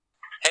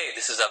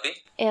this is Abhi.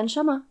 And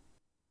Shama.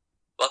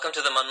 Welcome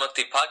to the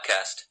Manmukti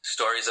podcast,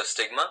 Stories of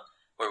Stigma,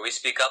 where we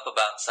speak up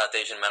about South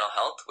Asian mental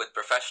health with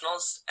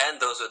professionals and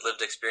those with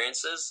lived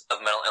experiences of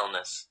mental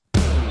illness.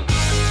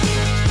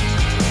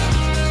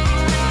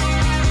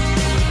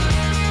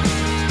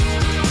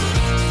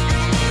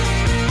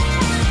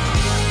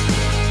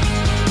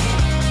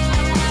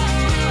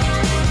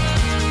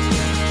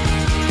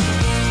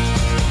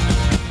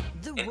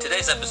 In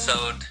today's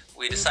episode,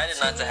 we decided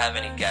not to have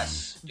any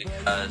guests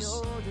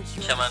because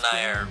Shama and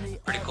I are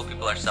pretty cool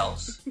people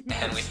ourselves,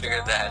 and we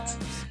figured that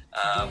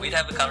we'd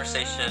have a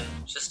conversation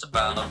just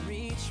about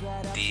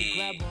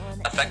the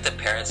effect that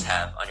parents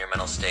have on your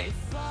mental state.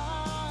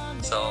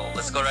 So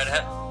let's go right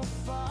ahead.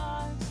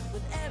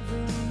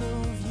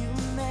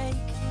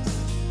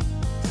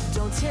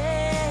 Don't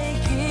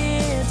take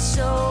it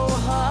so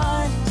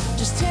hard.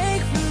 Just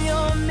take from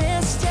your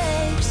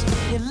mistakes.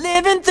 You're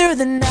living through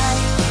the night,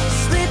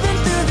 sleeping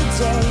through the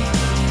day,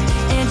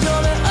 and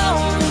you're the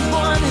only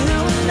one who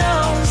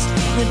knows.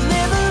 You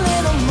live a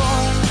little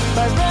more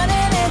by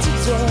running into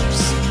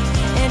doors,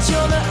 and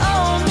you're the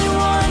only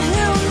one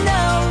who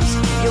knows.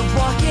 You're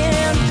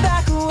walking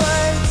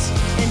backwards,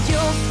 and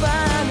you'll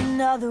find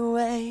another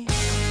way.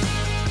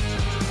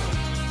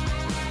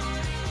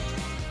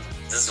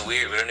 This is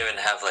weird. We don't even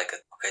have like a...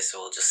 Okay, so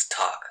we'll just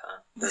talk, huh?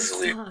 This is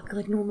weird. Talk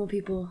like normal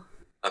people.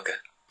 Okay.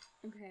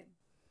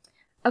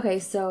 Okay,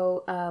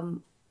 so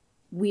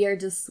we're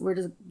just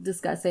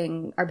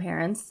discussing our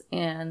parents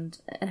and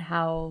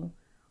how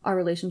our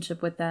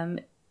relationship with them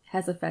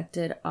has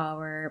affected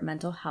our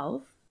mental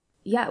health.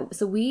 Yeah,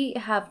 so we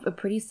have a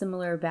pretty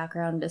similar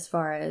background as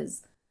far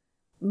as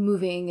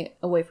moving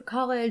away for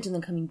college and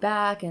then coming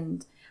back,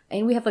 and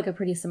we have like a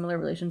pretty similar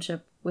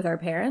relationship with our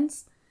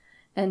parents.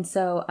 And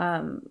so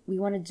we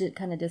wanted to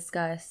kind of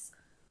discuss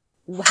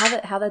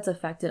how that's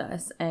affected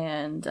us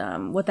and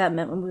what that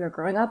meant when we were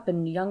growing up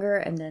and younger,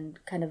 and then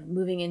kind of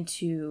moving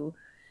into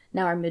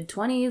now our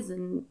mid-20s,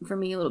 and for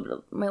me a little bit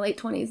of my late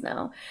 20s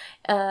now.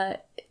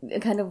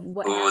 Kind of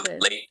what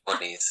happened. Late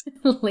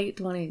 20s. Late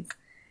 20s.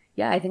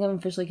 Yeah, I think I'm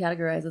officially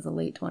categorized as a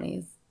late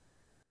 20s.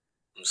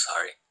 I'm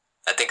sorry.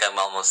 I think I'm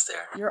almost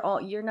there.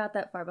 You're not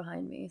that far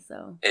behind me,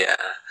 so Yeah.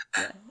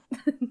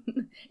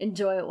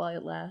 Enjoy it while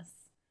it lasts.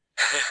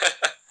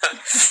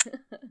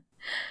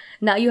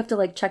 Now you have to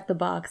like check the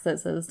box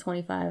that says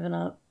 25 and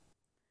up.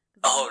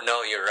 Oh,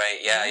 no, you're right.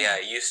 Yeah.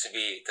 It used to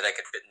be that I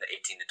could fit in the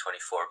 18 to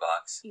 24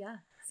 box. Yeah.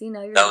 See,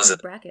 now you're That in was the a-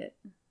 bracket.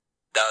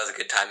 That was a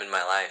good time in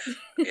my life.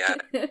 Yeah.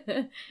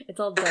 It's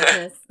all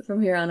darkness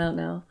from here on out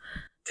now.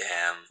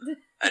 Damn.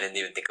 I didn't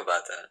even think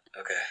about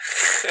that. Okay.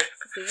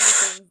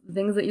 See, the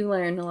things that you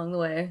learn along the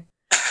way.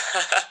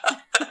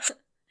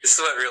 This is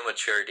what real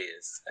maturity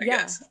is, I Yeah,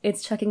 guess.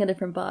 it's checking a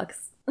different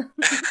box.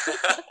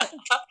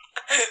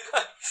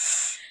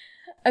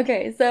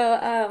 Okay,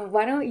 so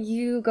why don't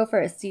you go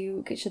first?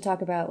 You should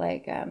talk about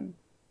like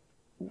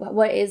what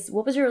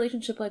was your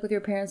relationship like with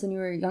your parents when you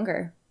were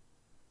younger?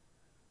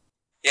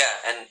 Yeah,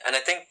 and I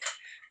think,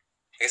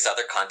 I guess the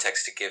other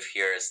context to give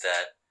here is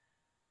that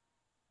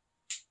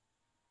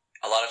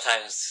a lot of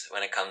times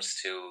when it comes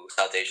to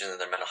South Asians and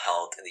their mental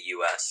health in the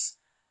U.S.,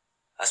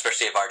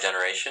 especially of our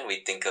generation,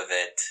 we think of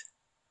it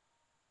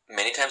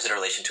many times in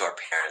relation to our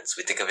parents.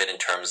 We think of it in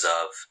terms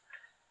of,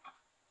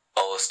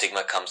 oh,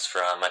 stigma comes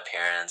from my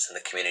parents and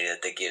the community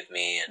that they give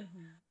me, and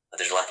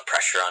there's a lot of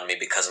pressure on me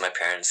because of my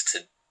parents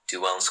to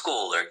do well in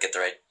school or get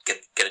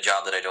a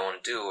job that I don't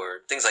want to do,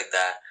 or things like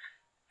that.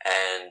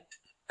 And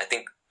I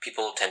think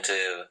people tend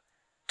to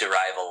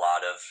derive a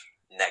lot of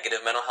negative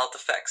mental health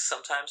effects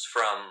sometimes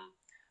from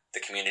the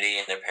community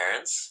and their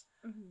parents.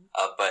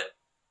 But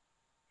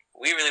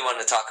we really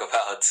wanted to talk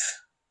about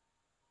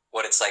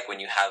what it's like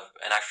when you have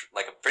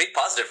like a pretty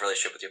positive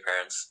relationship with your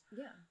parents.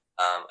 Yeah.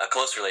 A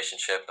close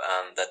relationship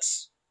that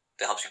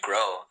helps you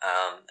grow,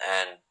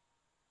 and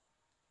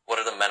what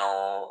are the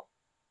mental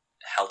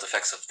health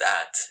effects of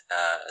that,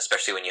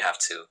 especially when you have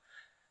to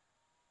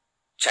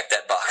check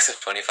that box of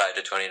 25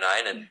 to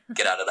 29 and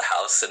get out of the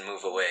house and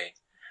move away.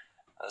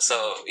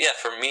 So yeah,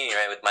 for me,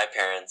 right, with my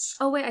parents.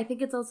 Oh wait, I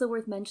think it's also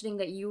worth mentioning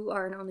that you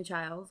are an only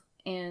child,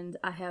 and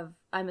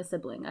I'm a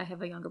sibling. I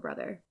have a younger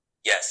brother.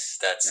 Yes,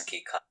 that's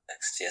key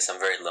context. Yes, I'm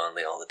very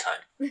lonely all the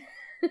time.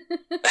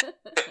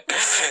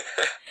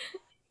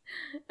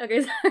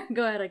 Okay, sorry,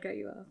 go ahead, I cut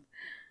you off.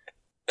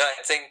 No,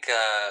 I think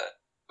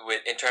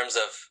in terms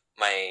of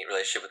my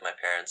relationship with my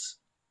parents,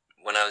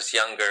 when I was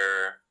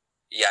younger,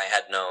 yeah, I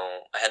had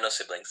no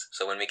siblings.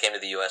 So when we came to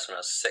the U.S. when I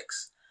was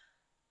 6,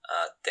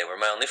 they were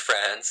my only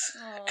friends,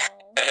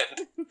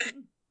 and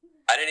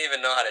I didn't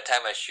even know how to tie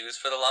my shoes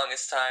for the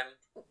longest time.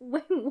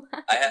 Wait,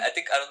 what? I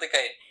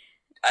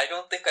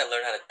don't think I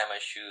learned how to tie my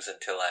shoes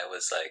until I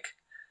was like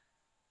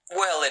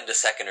well into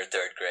 2nd or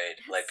 3rd grade.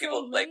 That's Like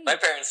people, so like late. my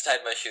parents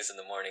tied my shoes in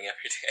the morning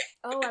every day.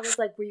 Oh, I was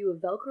like, were you a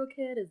Velcro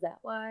kid? Is that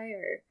why?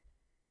 Or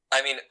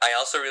I mean, I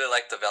also really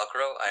liked the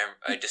Velcro.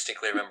 I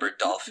distinctly remember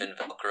dolphin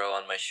Velcro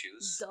on my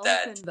shoes.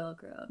 dolphin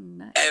Velcro?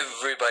 Nice.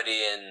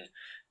 Everybody in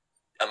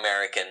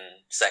American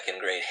 2nd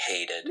grade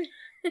hated.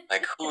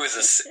 Like, who is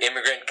this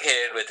immigrant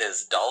kid with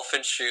his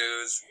dolphin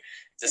shoes,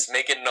 just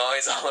making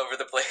noise all over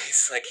the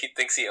place, like he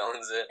thinks he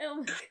owns it?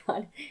 Oh my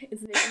god,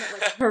 it's making that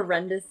like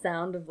horrendous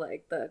sound of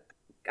like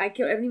I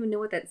don't even know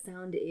what that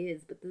sound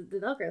is, but the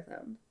Velcro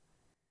sound.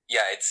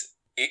 Yeah,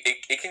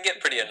 it can get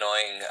pretty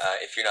annoying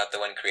if you're not the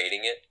one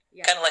creating it.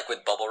 Yeah. Kind of like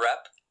with bubble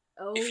wrap.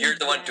 Oh, If you're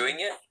the one doing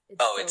it,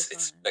 it's fun.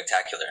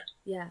 spectacular.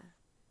 Yeah.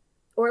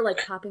 Or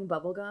like popping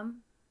bubble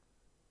gum.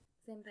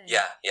 Same thing.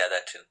 Yeah,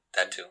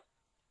 that too.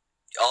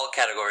 All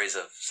categories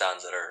of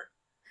sounds that are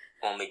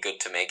only good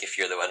to make if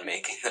you're the one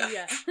making them.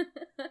 Yeah.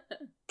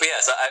 But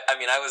yeah, so I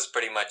mean, I was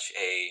pretty much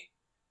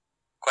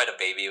quite a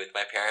baby with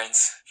my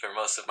parents for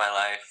most of my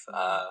life.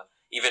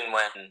 Even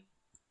when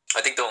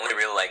I think the only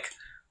real like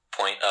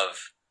point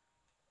of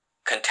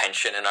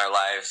contention in our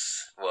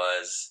lives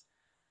was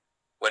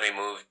when we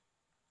moved.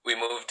 We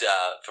moved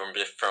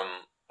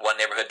from one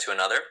neighborhood to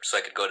another, so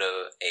I could go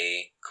to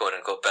a quote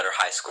unquote better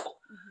high school.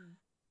 Mm-hmm.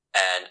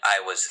 And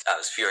I was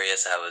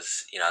furious. I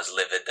was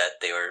livid that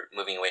they were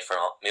moving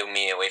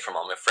me away from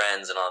all my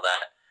friends and all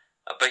that.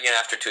 But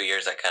after 2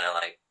 years, I kind of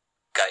like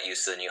got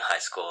used to the new high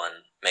school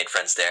and made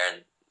friends there.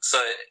 And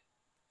so,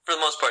 for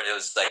the most part, it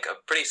was like a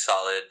pretty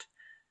solid,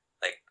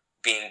 like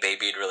being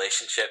babied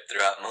relationship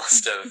throughout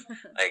most of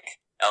like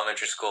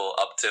elementary school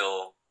up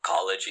till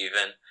college,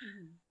 even.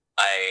 Mm-hmm.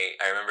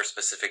 I remember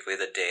specifically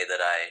the day that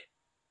I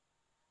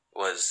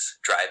was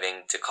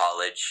driving to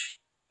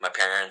college. My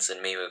parents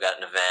and me, we got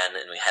in a van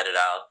and we headed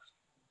out.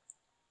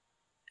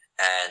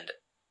 And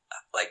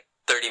like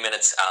 30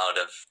 minutes out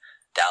of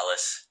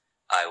Dallas,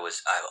 I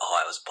was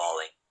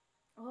bawling.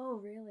 Oh,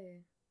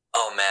 really?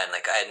 Oh man,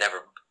 like I had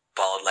never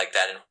bawled like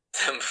that in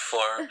them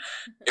before.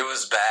 It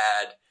was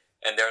bad,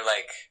 and they're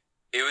like,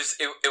 it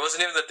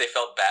wasn't even that they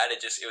felt bad.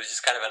 It was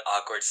just kind of an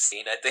awkward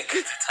scene, I think,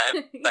 at the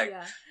time. Like,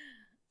 yeah.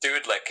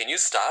 Dude, like, can you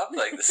stop?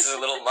 Like, this is a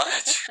little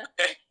much.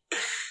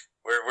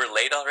 We're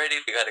late already.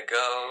 We gotta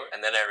go.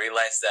 And then I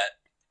realized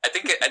that I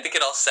think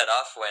it all set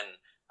off when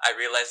I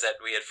realized that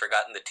we had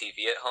forgotten the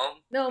TV at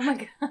home. Oh my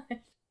gosh.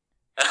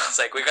 And I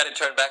was like, we got to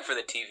turn back for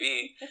the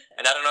TV.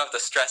 And I don't know if the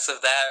stress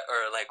of that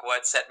or like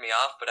what set me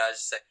off, but I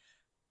was just like,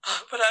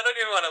 oh, but I don't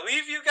even want to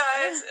leave you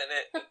guys. And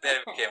then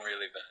it became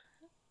really bad.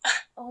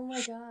 Oh my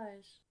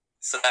gosh.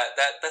 So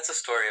that's a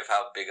story of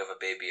how big of a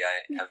baby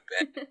I have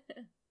been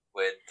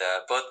with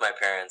both my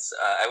parents.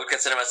 I would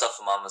consider myself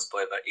a mama's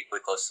boy, but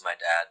equally close to my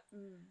dad.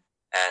 Mm.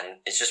 And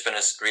it's just been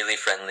a really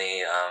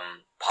friendly,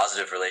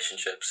 positive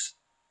relationships.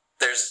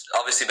 There's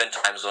obviously been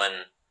times when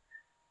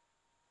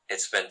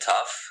it's been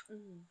tough,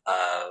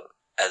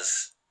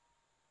 as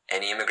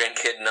any immigrant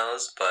kid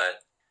knows,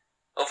 but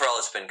overall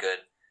it's been good.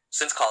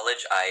 Since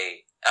college,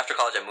 after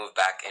college I moved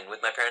back in with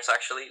my parents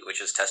actually,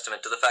 which is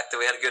testament to the fact that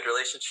we had a good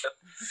relationship.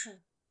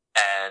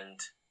 And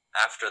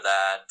after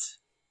that,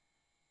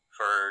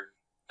 for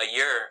a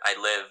year, I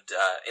lived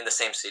in the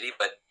same city,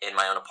 but in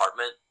my own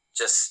apartment,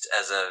 just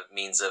as a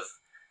means of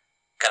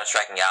kind of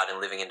striking out and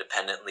living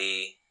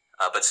independently,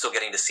 but still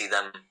getting to see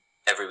them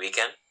every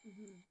weekend.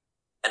 Mm-hmm.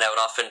 And I would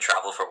often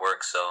travel for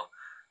work, so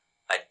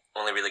I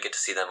only really get to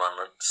see them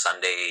on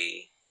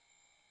Sunday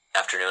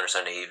afternoon or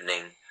Sunday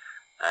evening.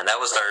 And that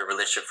was our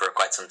relationship for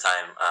quite some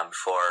time,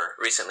 before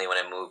recently when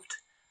I moved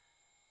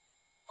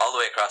all the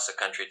way across the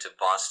country to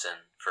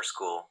Boston for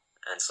school.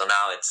 And so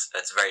now it's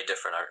very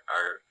different.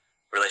 Our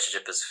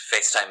relationship is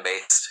FaceTime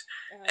based,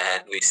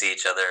 and we see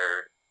each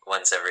other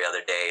once every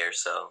other day or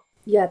so.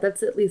 Yeah,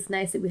 that's at least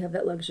nice that we have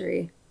that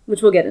luxury,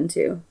 which we'll get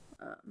into.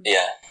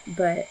 Yeah.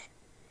 But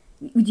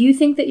do you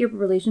think that your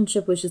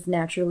relationship was just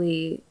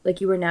naturally, like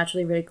you were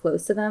naturally really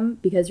close to them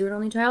because you were an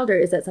only child, or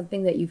is that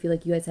something that you feel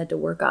like you guys had to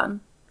work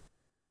on?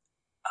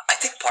 I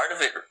think part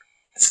of it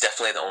is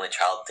definitely the only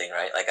child thing,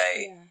 right? Like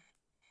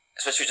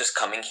especially just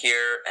coming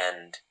here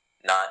and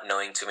not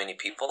knowing too many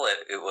people,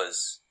 it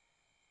was,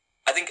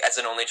 I think as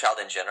an only child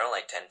in general,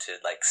 I tend to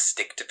like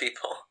stick to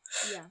people,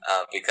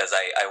 because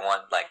I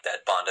want like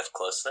that bond of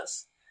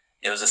closeness.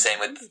 It was the same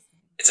with,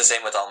 it's the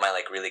same with all my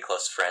like really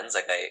close friends.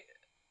 Like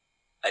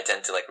I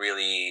tend to like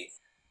really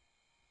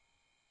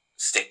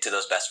stick to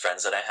those best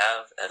friends that I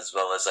have, as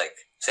well as like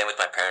same with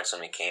my parents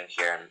when we came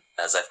here, and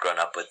as I've grown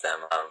up with them,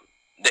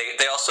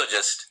 they also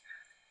just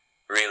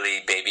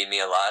really baby me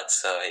a lot,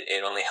 so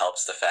it only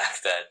helps the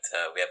fact that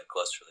we have a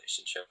close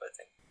relationship, I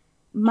think.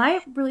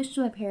 My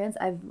relationship with my parents,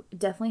 I've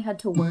definitely had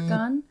to work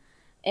on,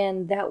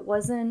 and that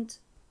wasn't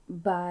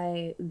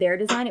by their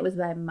design, it was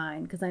by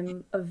mine, because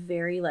I'm a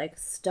very like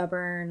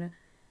stubborn,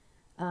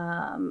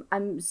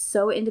 I'm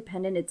so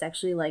independent, it's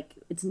actually like,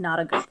 it's not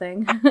a good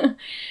thing.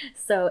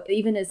 So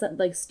even as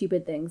like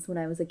stupid things, when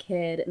I was a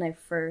kid and I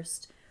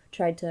first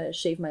tried to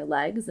shave my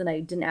legs and I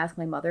didn't ask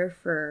my mother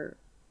for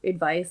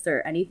advice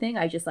or anything,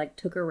 I just like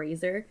took a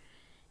razor,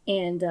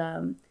 and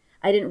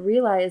I didn't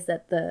realize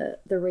that the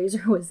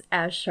razor was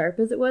as sharp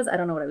as it was. I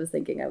don't know what I was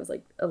thinking. I was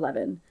like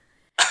 11.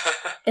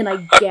 And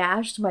I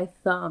gashed my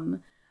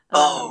thumb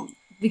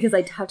because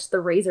I touched the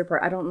razor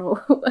part. I don't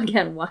know,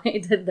 again, why I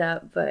did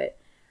that. But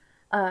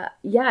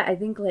yeah, I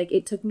think like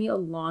it took me a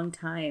long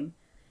time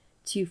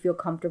to feel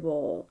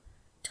comfortable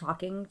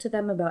talking to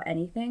them about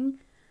anything.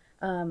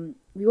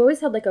 we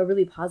always had like a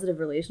really positive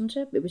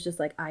relationship. It was just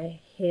like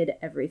I hid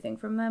everything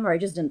from them, or I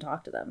just didn't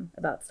talk to them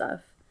about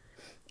stuff.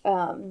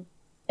 And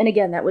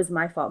again, that was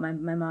my fault. My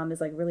mom is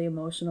like really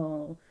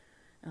emotional.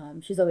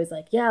 She's always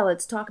like, yeah,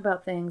 let's talk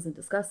about things and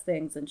discuss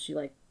things. And she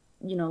like,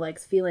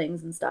 likes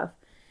feelings and stuff.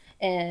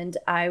 And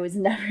I was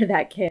never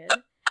that kid.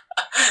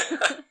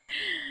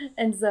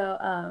 And so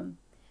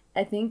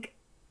I think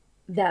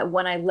that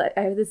when I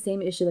have the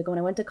same issue, like when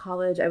I went to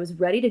college, I was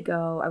ready to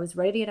go. I was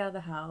ready to get out of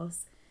the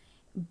house.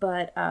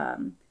 But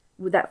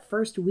with that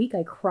first week,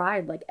 I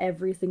cried like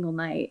every single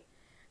night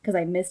because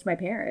I missed my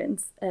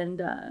parents.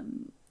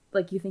 And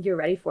like you think you're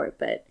ready for it,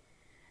 but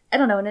I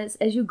don't know. And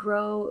as you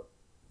grow,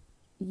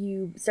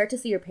 you start to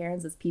see your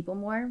parents as people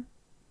more.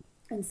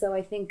 And so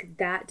I think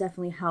that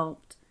definitely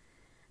helped.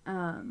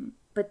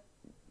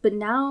 But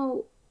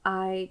now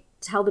I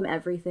tell them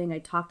everything. I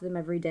talk to them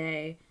every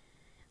day.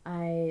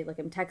 I'm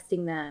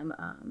texting them.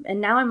 And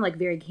now I'm like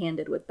very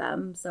candid with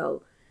them.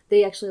 So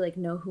they actually like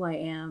know who I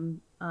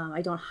am.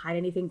 I don't hide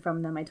anything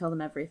from them. I tell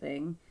them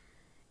everything.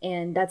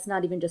 And that's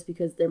not even just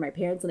because they're my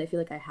parents and I feel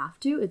like I have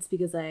to. It's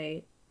because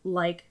I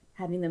like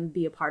having them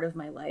be a part of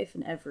my life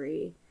in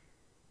every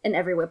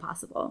way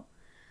possible.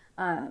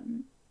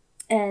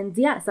 And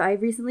yeah, so I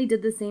recently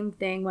did the same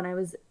thing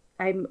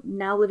I'm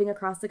now living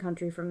across the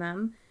country from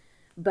them.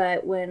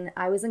 But when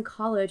I was in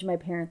college, my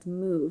parents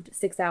moved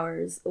 6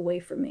 hours away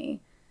from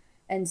me.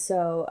 And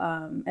so,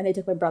 and they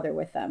took my brother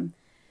with them.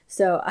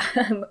 So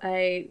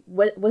I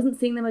wasn't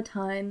seeing them a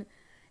ton,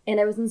 and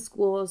I was in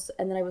schools,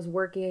 and then I was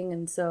working.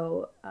 And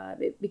so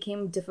it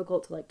became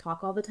difficult to like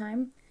talk all the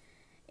time.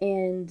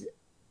 And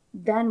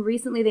then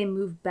recently they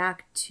moved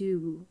back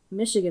to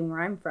Michigan,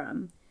 where I'm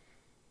from.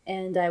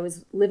 And I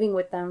was living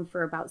with them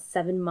for about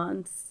 7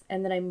 months.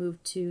 And then I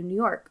moved to New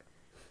York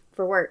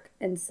for work.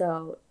 And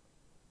so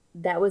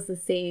that was the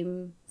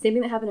same thing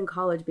that happened in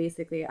college,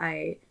 basically.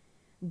 I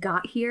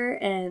got here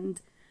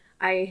and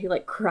I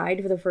like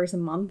cried for the first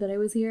month that I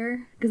was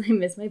here because I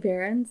missed my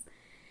parents.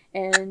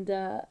 And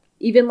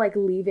even like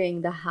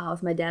leaving the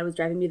house, my dad was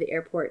driving me to the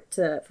airport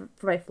for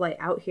my flight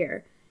out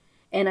here.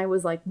 And I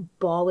was like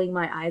bawling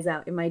my eyes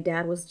out, and my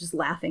dad was just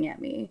laughing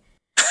at me.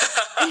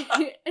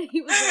 And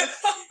he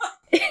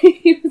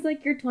was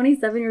like, you're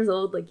 27 years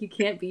old, like you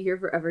can't be here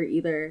forever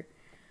either.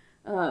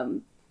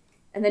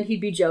 And then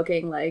he'd be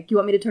joking, like, you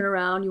want me to turn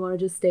around? You want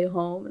to just stay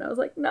home? And I was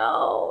like,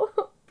 no,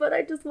 but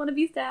I just want to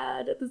be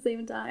sad at the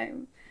same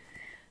time.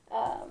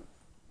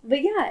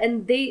 But yeah,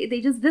 and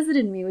they just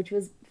visited me, which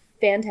was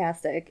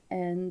fantastic.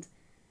 And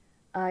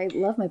I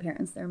love my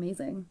parents. They're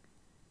amazing.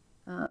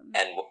 And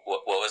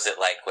what was it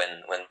like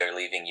when they're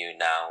leaving you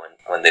now and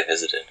when they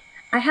visited?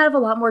 I have a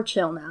lot more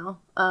chill now.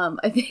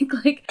 I think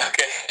like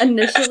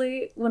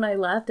initially when I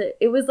left,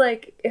 it was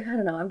like, I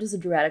don't know, I'm just a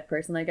dramatic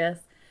person, I guess.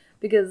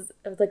 Because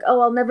I was like,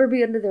 oh, I'll never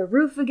be under their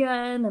roof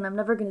again, and I'm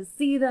never going to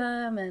see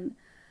them. And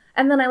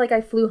then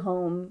I flew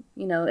home,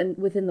 and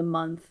within the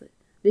month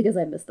because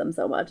I missed them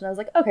so much. And I was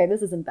like, okay,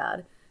 this isn't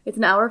bad. It's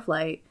an hour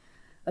flight.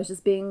 I was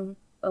just being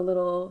a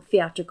little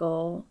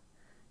theatrical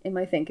in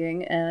my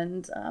thinking,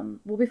 and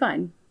we'll be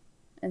fine.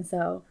 And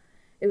so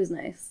it was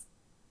nice.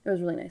 It was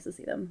really nice to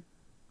see them.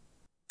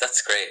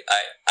 That's great.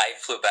 I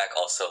flew back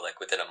also like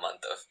within a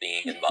month of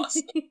being in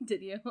Boston.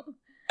 Did you?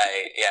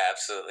 Yeah,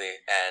 absolutely.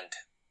 And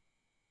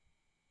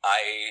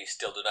I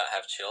still do not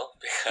have chill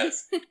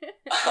because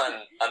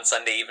on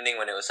Sunday evening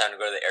when it was time to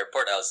go to the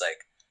airport, I was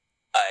like,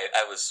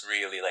 I was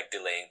really like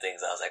delaying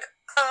things. I was like,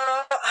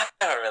 oh, I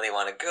don't really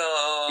want to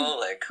go.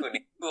 Like, who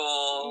needs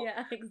school?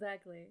 Yeah,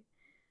 exactly.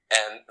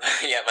 And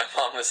yeah, my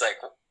mom was like,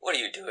 what are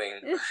you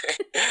doing?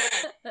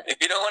 If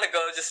you don't want to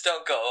go, just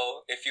don't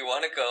go. If you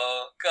want to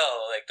go,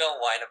 go. Like, don't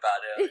whine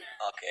about it.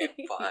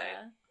 Okay,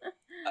 fine.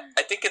 Yeah.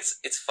 I think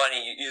it's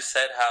funny. You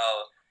said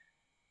how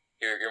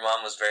your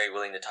mom was very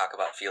willing to talk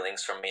about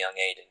feelings from a young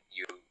age, and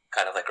you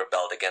kind of like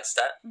rebelled against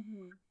that.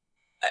 Mm-hmm.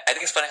 I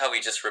think it's funny how we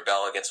just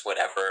rebel against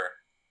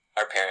whatever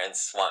our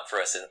parents want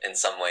for us in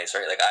some ways,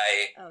 right? Like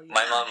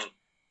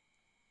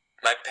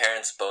my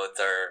parents both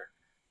are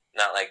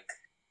not like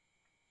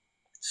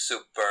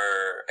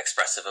super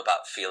expressive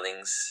about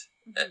feelings,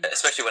 mm-hmm.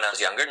 especially when I was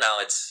younger. Now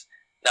it's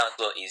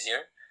a little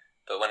easier,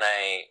 but when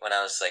I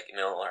was like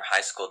middle or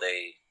high school,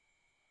 they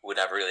would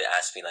never really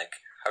ask me like,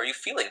 how are you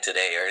feeling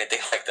today or anything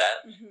like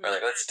that, mm-hmm. or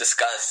like, let's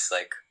discuss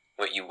like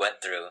what you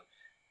went through.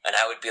 And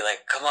I would be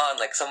like, come on,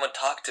 like someone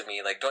talk to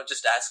me, like don't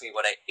just ask me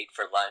what I ate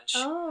for lunch.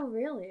 Oh,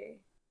 really?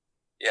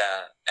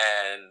 Yeah.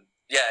 And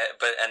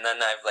then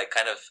I've like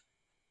kind of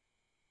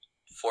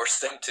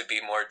forced them to be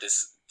more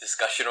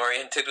discussion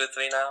oriented with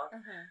me now.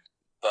 Uh-huh.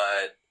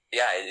 But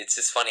yeah, it's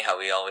just funny how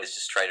we always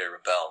just try to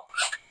rebel.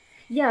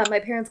 Yeah, my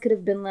parents could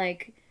have been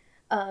like,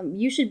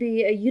 you should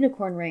be a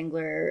unicorn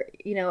wrangler,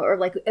 or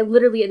like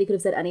literally they could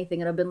have said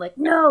anything and I've been like,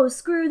 no,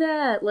 screw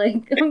that.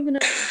 Like, I'm going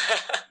to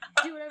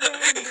do whatever I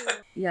want to do.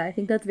 Yeah, I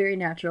think that's very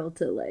natural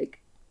to like,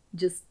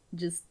 just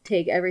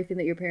take everything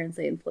that your parents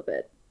say and flip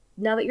it.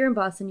 Now that you're in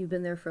Boston, you've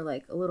been there for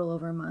like a little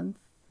over a month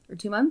or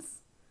 2 months?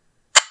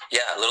 Yeah,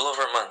 a little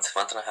over a month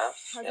and a half.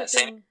 How's yeah, it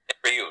same been?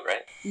 for you,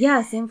 right?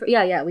 Yeah, same for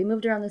yeah. We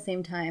moved around the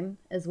same time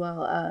as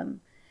well.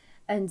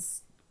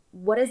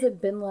 What has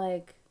it been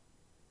like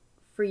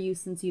for you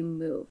since you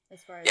moved?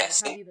 As far as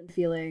Yes. how have you been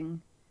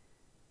feeling,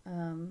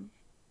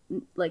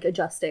 like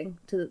adjusting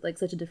to like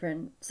such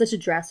a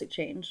drastic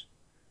change?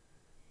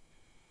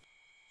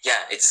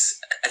 Yeah,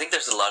 I think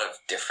there's a lot of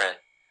different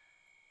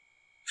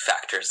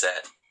factors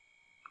that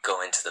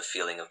go into the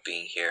feeling of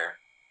being here.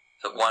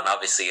 So one,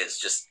 obviously, is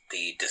just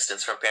the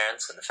distance from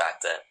parents and the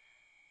fact that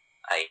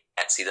I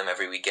can't see them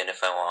every weekend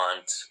if I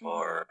want,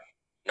 or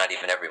not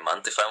even every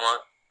month if I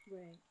want.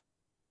 Right.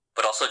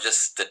 But also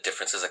just the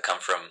differences that come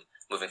from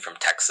moving from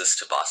Texas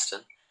to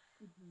Boston.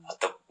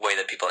 The way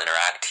that people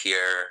interact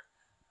here,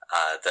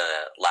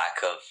 the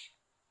lack of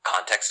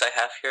context I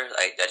have here.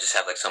 I just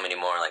have like so many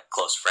more like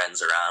close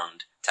friends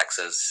around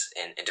Texas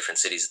in different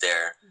cities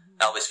there.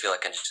 I always feel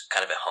like I'm just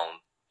kind of at home.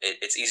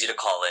 It's easy to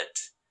call it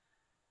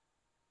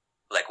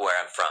like where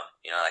I'm from,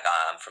 like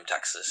I'm from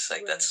Texas,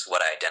 like that's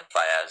what I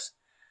identify as.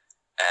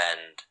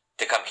 And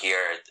to come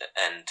here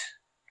and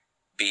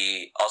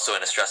be also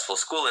in a stressful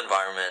school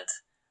environment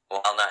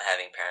while not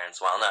having parents,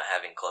 while not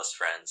having close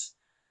friends,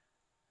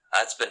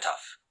 that's been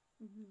tough.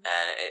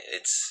 And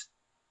it's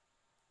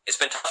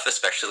been tough,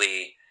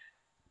 especially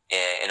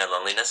in a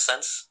loneliness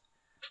sense.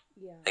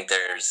 Yeah. I think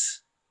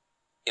there's,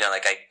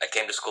 like I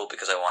came to school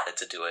because I wanted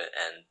to do it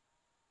and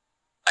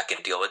I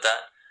can deal with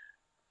that.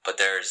 But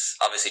there's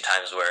obviously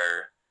times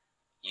where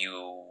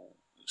you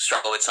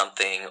struggle with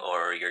something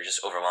or you're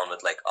just overwhelmed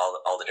with like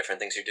all the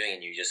different things you're doing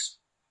and you just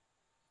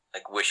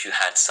like wish you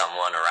had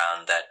someone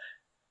around that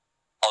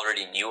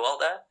already knew all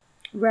that.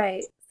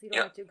 Right. So you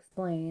don't have to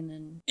explain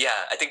and...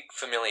 Yeah, I think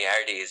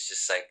familiarity is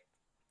just like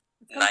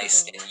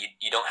nice and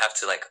you don't have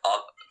to like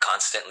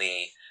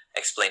constantly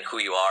explain who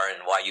you are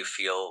and why you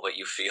feel what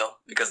you feel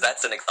because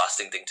that's an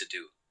exhausting thing to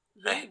do,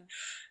 right?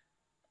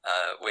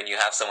 When you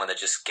have someone that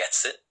just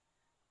gets it,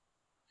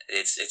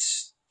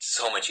 it's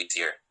so much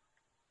easier.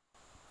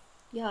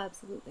 Yeah,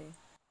 absolutely.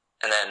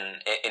 And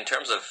then in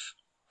terms of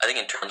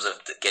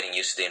getting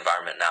used to the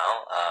environment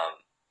now,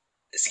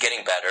 it's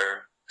getting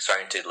better,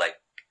 starting to like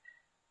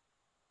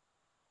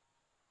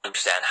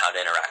understand how to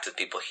interact with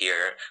people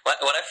here. What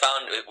I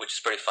found, which is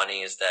pretty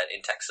funny, is that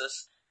in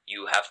Texas,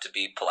 you have to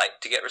be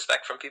polite to get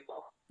respect from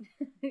people.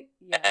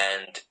 Yeah.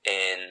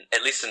 And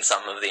at least in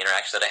some of the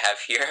interactions that I have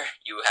here,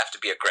 you have to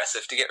be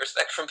aggressive to get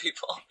respect from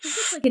people. I think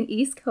it's like an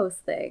East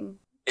Coast thing.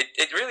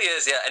 It really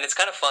is, yeah. And it's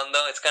kind of fun,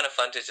 though. It's kind of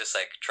fun to just,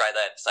 like, try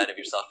that side of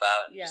yourself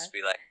out. And just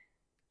be like,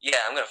 yeah,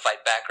 I'm going to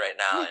fight back right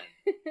now.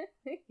 And,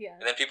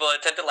 and then people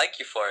tend to like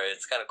you for it.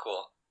 It's kind of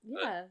cool.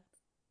 Yeah.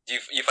 Do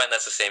you find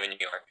that's the same in New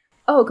York?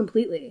 Oh,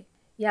 completely.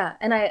 Yeah.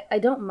 And I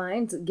don't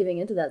mind giving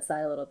into that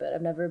side a little bit.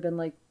 I've never been,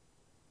 like,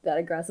 that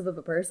aggressive of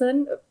a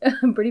person.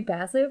 I'm pretty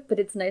passive, but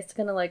it's nice to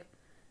kind of, like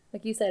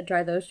you said,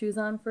 try those shoes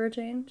on for a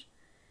change.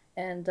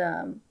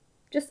 And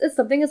just as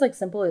something as, like,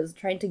 simple as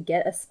trying to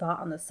get a spot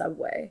on the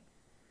subway.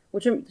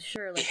 Which I'm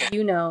sure, like,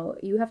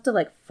 you have to,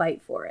 like,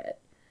 fight for it.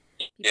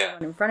 People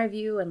run in front of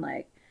you, and,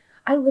 like,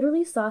 I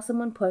literally saw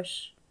someone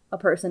push a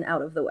person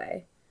out of the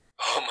way.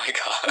 Oh, my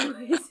God.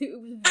 It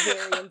was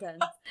very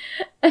intense.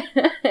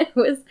 It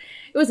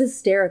was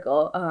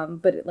hysterical,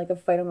 but, like, a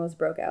fight almost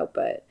broke out.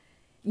 But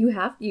you're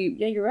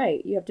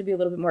right. You have to be a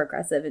little bit more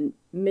aggressive. In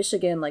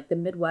Michigan, like, the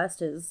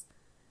Midwest is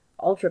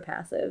ultra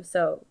passive.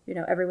 So,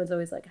 everyone's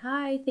always like,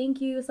 hi,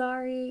 thank you,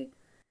 sorry.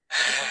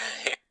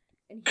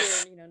 And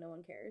here, no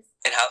one cares.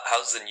 And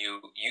how's the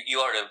new... You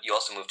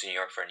also moved to New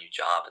York for a new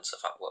job and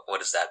stuff. What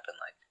has that been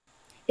like?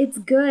 It's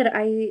good.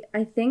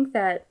 I think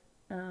that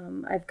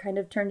I've kind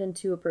of turned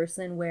into a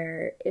person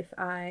where if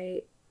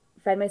I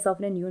find myself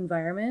in a new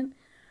environment,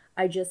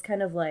 I just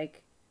kind of,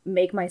 like,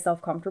 make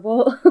myself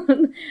comfortable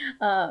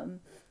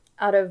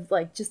out of,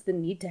 like, just the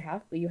need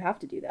to you have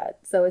to do that.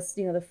 So it's,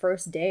 the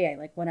first day I,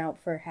 like, went out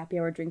for happy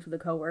hour drinks with a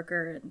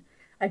coworker and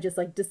I just,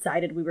 like,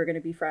 decided we were going to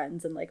be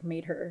friends and, like,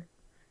 made her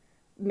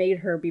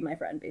be my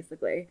friend,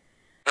 basically.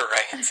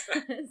 Right.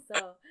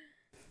 So,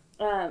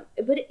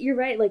 but you're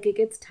right, like, it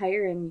gets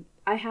tiring.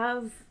 I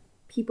have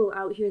people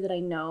out here that I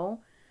know,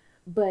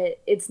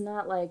 but it's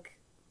not like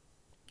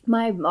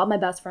all my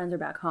best friends are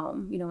back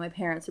home. My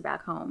parents are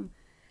back home.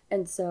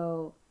 And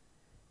so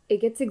it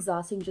gets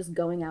exhausting just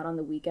going out on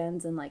the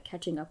weekends and, like,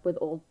 catching up with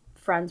old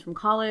friends from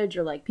college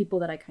or, like, people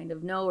that I kind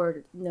of know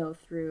or know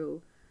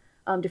through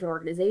different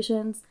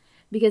organizations,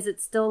 because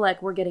it's still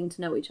like we're getting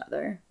to know each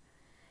other.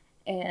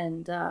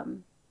 And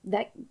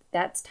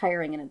that's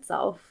tiring in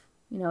itself.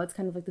 It's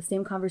kind of like the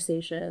same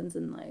conversations,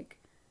 and, like,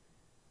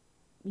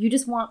 you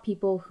just want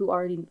people who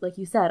already, like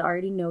you said,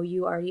 already know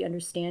you, already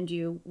understand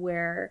you,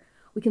 where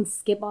we can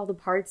skip all the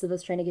parts of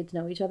us trying to get to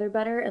know each other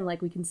better, and,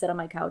 like, we can sit on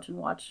my couch and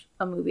watch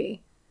a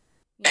movie.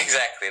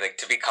 Exactly, like,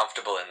 to be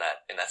comfortable in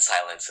that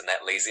silence and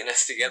that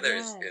laziness together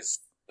is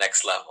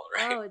next level,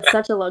 right? Oh, it's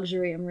such a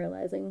luxury, I'm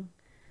realizing.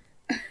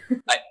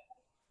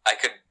 I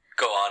could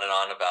go on and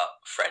on about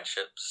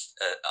friendships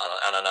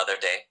on another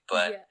day,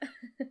 but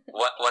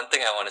one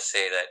thing I want to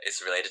say that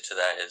is related to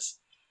that is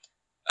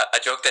a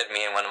joke that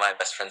me and one of my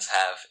best friends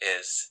have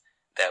is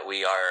that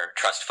we are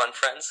trust fund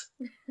friends.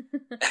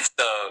 And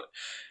so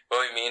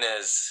what we mean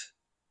is,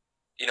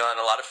 in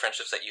a lot of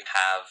friendships that you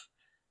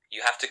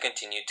have to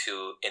continue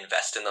to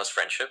invest in those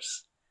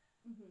friendships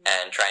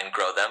and try and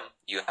grow them.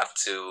 You have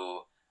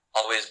to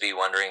always be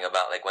wondering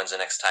about, like, when's the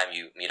next time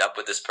you meet up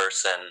with this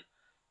person?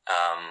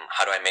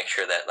 How do I make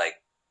sure that, like,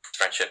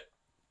 friendship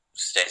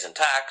stays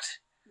intact?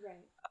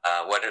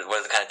 Right. What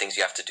are the kind of things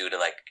you have to do to,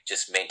 like,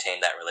 just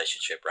maintain that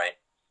relationship, right?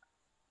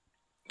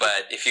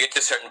 But if you get to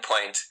a certain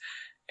point,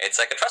 it's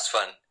like a trust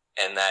fund,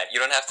 and that you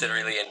don't have to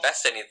really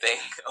invest anything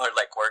or,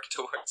 like, work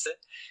towards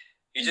it.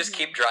 You just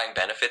keep drawing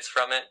benefits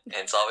from it,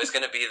 and it's always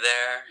going to be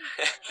there.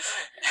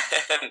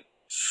 And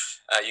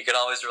you can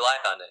always rely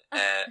on it.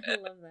 I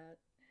love that.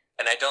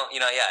 And I don't,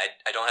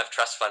 I don't have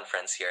trust fund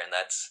friends here, and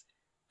that's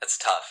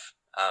tough.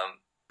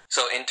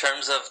 So in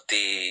terms of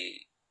the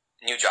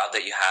new job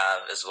that you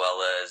have, as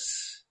well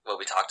as what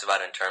we talked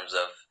about in terms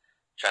of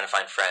trying to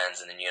find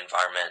friends in the new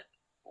environment,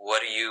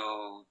 what are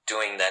you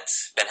doing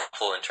that's been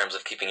helpful in terms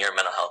of keeping your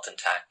mental health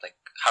intact? Like,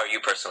 how are you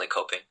personally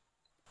coping?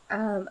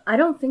 I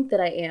don't think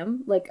that I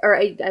am,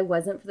 I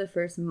wasn't for the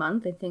first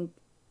month. I think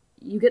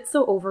you get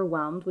so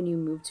overwhelmed when you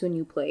move to a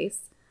new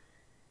place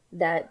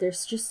that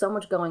there's just so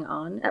much going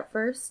on at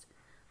first.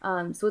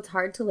 So it's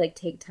hard to, like,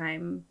 take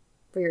time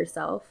for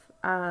yourself.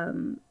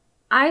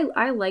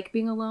 I like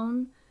being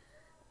alone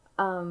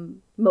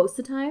most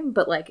of the time,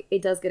 but, like,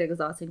 it does get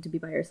exhausting to be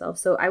by yourself.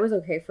 So I was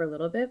okay for a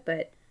little bit,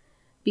 but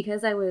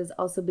because I was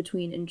also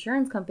between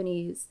insurance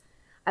companies,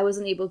 I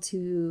wasn't able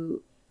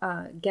to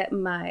get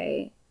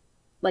my,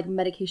 like,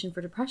 medication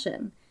for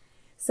depression.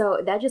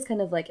 So that just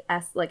kind of, like,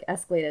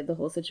 escalated the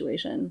whole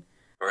situation.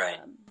 Right.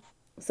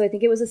 So I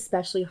think it was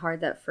especially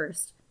hard that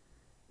first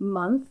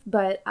month,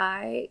 but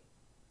I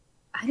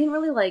didn't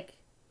really, like,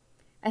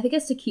 I think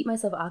as to keep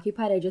myself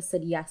occupied, I just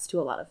said yes to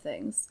a lot of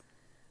things.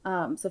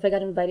 So if I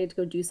got invited to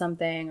go do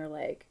something or,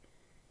 like,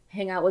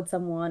 hang out with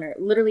someone or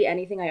literally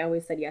anything, I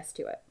always said yes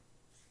to it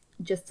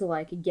just to,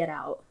 like, get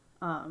out,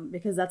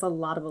 because that's a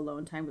lot of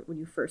alone time when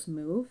you first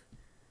move.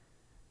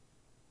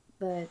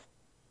 But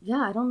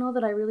yeah, I don't know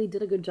that I really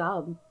did a good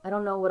job. I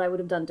don't know what I would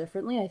have done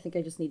differently. I think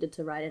I just needed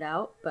to ride it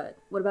out. But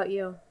what about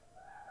you?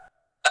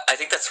 I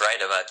think that's right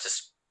about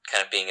just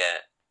kind of being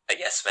a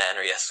yes man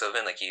or yes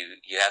woman. Like,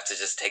 you have to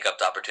just take up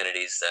the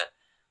opportunities that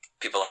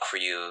people offer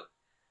you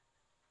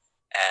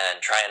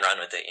and try and run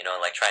with it,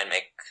 like try and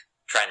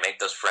make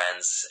those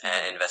friends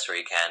and invest where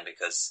you can,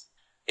 because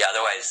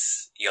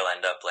otherwise you'll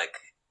end up, like,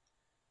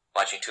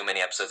 watching too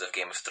many episodes of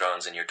Game of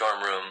Thrones in your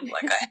dorm room,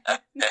 like I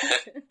have.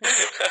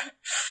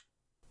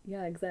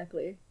 Yeah,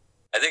 exactly.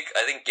 I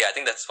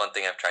think that's one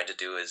thing I've tried to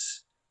do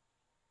is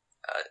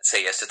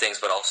say yes to things,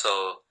 but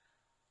also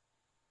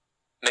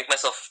make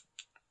myself,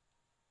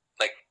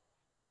 like,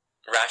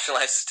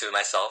 rationalize to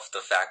myself the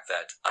fact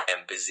that I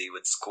am busy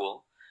with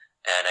school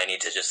and I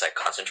need to just, like,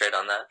 concentrate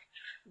on that.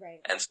 Right.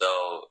 And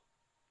so,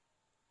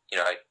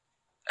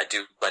 I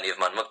do plenty of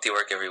Manmukti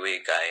work every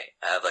week.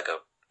 I have, like, a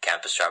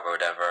campus job or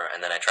whatever,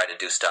 and then I try to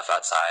do stuff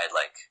outside.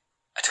 Like,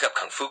 I took up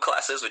Kung Fu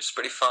classes, which is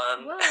pretty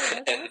fun. Wow,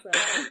 that's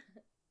awesome.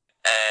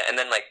 And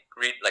then, like,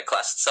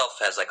 class itself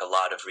has, like, a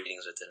lot of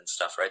readings with it and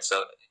stuff, right?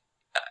 So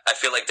I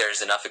feel like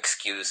there's enough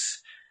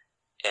excuse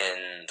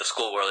in the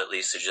school world, at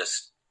least, to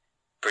just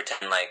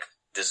pretend like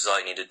this is all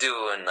you need to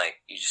do, and, like,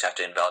 you just have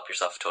to envelop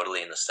yourself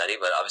totally in the study.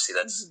 But obviously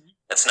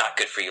that's not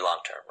good for you long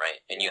term, right?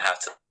 And you have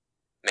to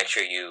make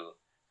sure you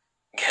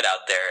get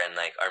out there and,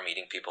 like, are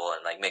meeting people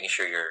and, like, making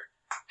sure you're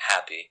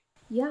happy.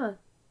 Yeah,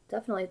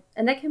 definitely.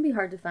 And that can be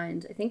hard to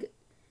find. I think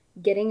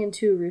getting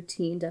into a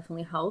routine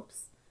definitely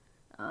helps.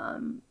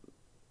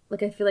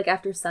 Like, I feel like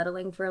after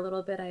settling for a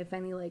little bit, I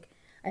finally, like,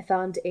 I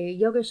found a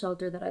yoga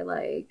shelter that I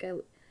like,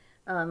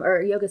 or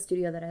a yoga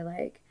studio that I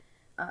like,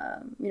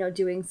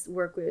 doing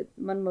work with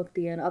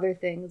Manmukti and other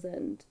things,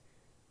 and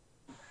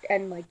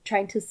like,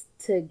 trying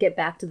to get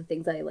back to the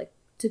things I like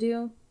to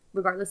do,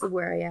 regardless of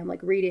where I am,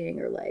 like reading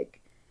or, like,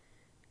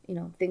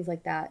 things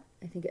like that.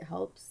 I think it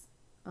helps.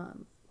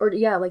 Or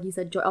yeah, like you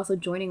said, also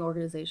joining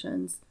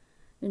organizations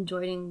and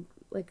joining,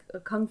 like, a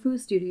Kung Fu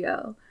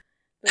studio.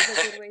 Those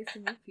are good ways to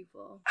meet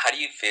people. How do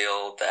you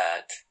feel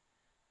that,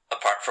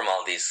 apart from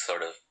all these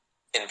sort of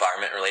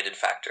environment-related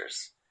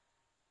factors,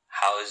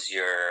 how has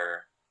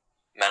your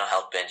mental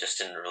health been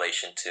just in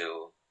relation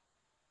to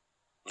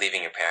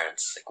leaving your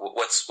parents? Like,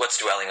 what's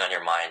dwelling on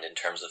your mind in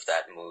terms of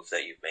that move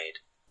that you've made?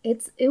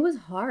 It was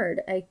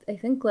hard. I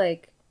think,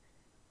 like,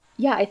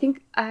 yeah, I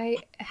think I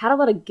had a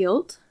lot of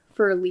guilt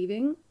for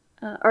leaving.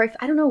 I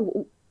don't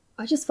know,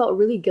 I just felt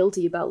really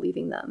guilty about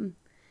leaving them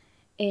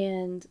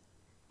and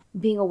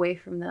being away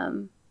from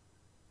them.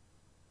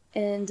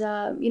 And,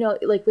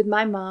 like, with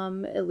my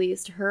mom, at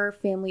least, her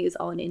family is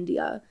all in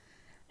India.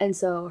 And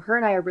so her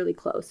and I are really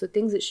close. So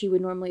things that she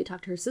would normally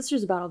talk to her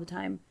sisters about all the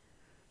time,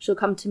 she'll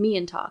come to me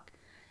and talk.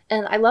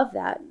 And I love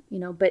that,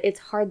 but it's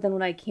hard then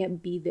when I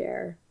can't be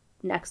there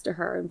next to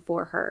her and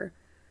for her.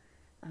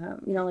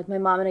 Like, my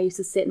mom and I used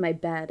to sit in my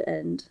bed,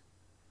 and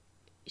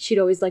she'd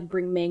always, like,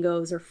 bring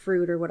mangoes or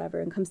fruit or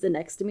whatever and come sit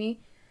next to me.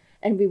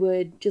 And we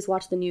would just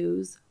watch the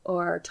news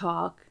or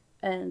talk.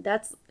 And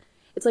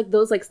it's like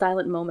those like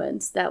silent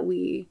moments that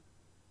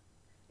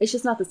it's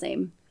just not the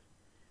same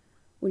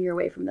when you're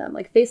away from them.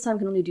 Like FaceTime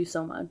can only do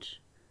so much,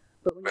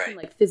 but when you can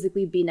like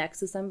physically be next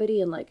to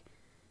somebody and like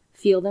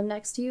feel them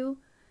next to you,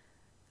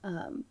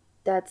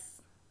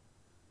 that's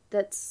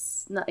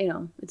not,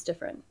 it's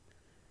different.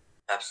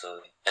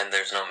 Absolutely. And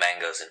there's no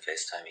mangoes in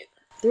FaceTime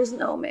either. There's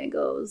no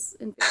mangoes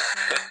in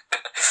FaceTime.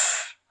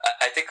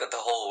 I think the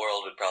whole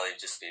world would probably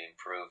just be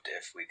improved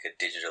if we could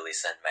digitally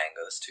send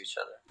mangoes to each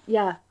other.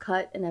 Yeah,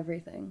 cut and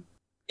everything.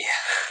 Yeah.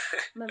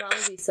 My mom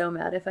would be so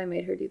mad if I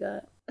made her do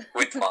that.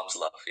 With mom's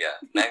love, yeah.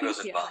 Mangoes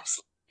with mom's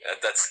love.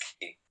 That's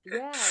key.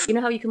 Yeah. You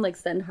know how you can like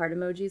send heart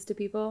emojis to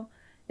people?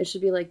 It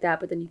should be like that,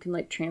 but then you can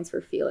like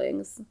transfer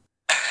feelings.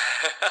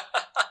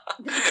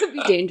 That could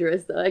be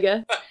dangerous though, I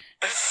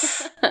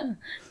guess.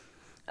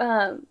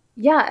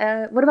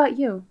 What about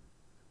you?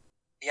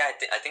 Yeah,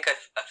 I think I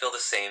feel the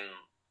same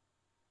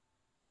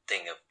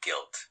thing of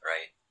guilt,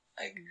 right?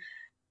 Like,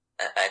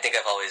 I think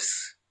I've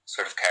always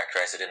sort of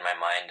characterized it in my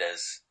mind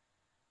as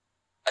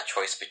a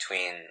choice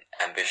between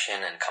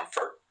ambition and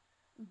comfort.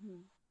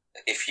 Mm-hmm.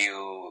 If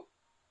you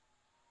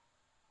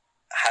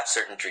have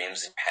certain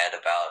dreams in your head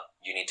about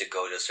you need to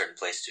go to a certain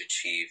place to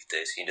achieve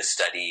this, you need to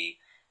study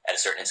at a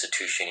certain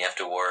institution, you have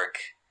to work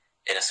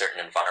in a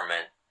certain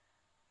environment,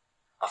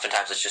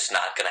 oftentimes it's just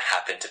not going to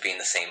happen to be in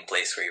the same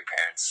place where your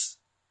parents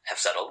have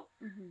settled.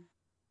 Mm-hmm.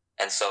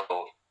 And so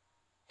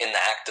in the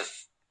act of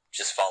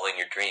just following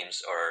your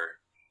dreams or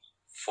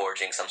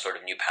forging some sort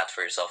of new path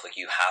for yourself, like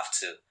you have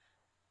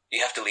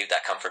to leave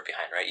that comfort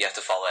behind, right? You have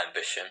to follow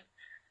ambition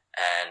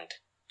and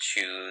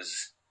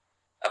choose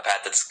a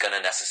path that's going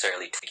to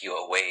necessarily take you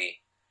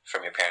away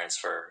from your parents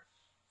for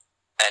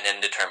an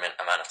indeterminate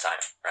amount of time,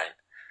 right?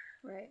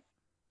 Right.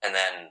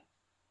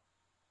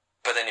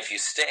 But then if you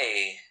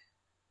stay,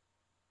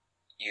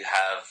 you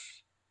have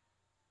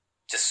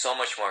just so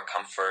much more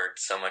comfort,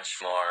 so much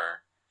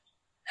more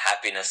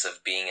happiness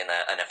of being in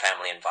a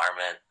family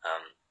environment.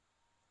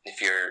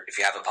 If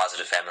you have a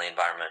positive family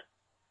environment,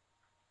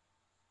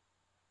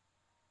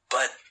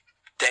 but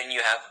then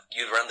you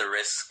run the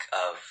risk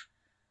of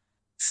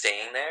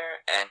staying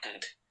there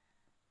and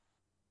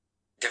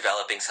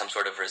developing some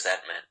sort of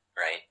resentment,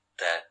 right?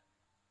 That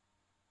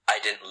I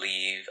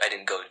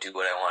didn't go do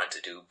what I wanted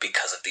to do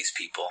because of these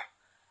people,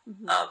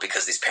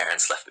 because these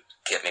parents left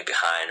me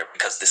behind, or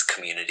because this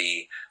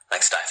community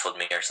like stifled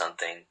me or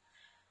something.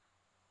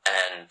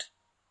 And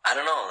I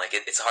don't know, like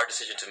it's a hard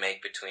decision to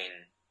make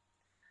between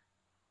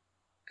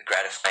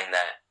gratifying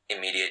that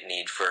immediate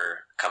need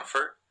for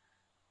comfort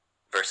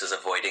versus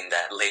avoiding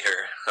that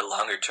later,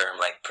 longer term,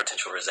 like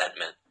potential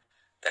resentment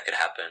that could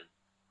happen,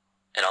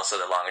 and also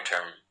the longer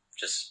term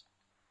just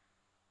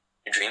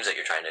dreams that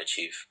you're trying to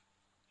achieve.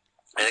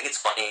 I think it's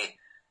funny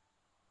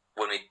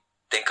when we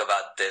think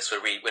about this,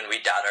 when we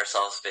doubt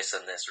ourselves based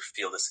on this or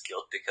feel this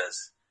guilt,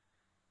 because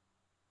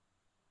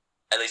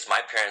at least my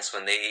parents,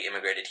 when they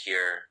immigrated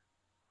here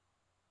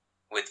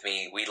with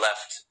me,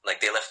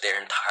 they left their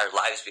entire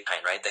lives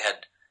behind, right? They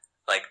had,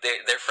 like,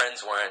 their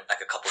friends weren't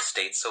like a couple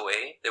states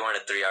away. They weren't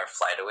a 3-hour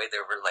flight away.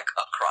 They were like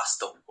across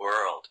the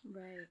world.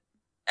 Right.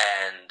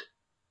 And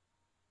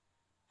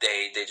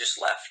they just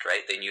left,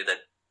 right? They knew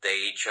that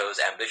they chose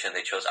ambition,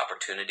 they chose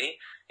opportunity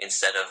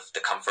instead of the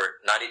comfort,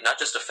 not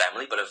just of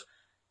family, but of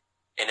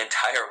an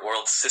entire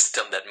world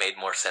system that made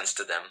more sense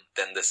to them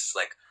than this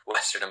like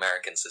Western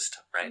American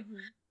system, right?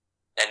 Mm-hmm.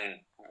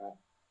 And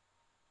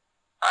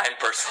I'm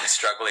personally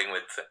struggling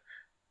with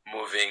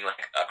moving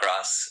like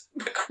across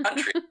the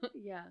country.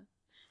 Yeah.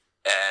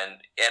 And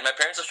my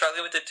parents are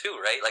struggling with it too,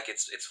 right? Like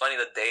it's funny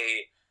that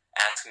they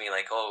ask me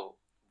like, "Oh,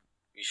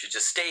 you should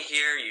just stay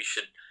here. You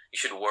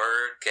should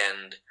work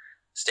and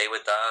stay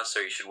with us,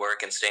 or you should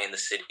work and stay in the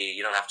city.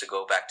 You don't have to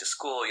go back to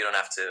school. You don't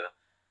have to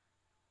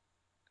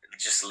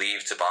just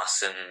leave to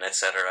Boston,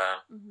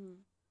 etc.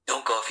 Mm-hmm.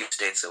 Don't go a few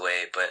states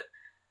away." But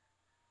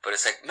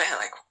it's like, man,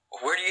 like,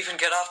 where do you even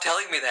get off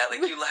telling me that?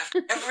 Like, you left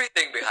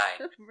everything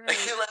behind. Right.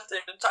 Like, you left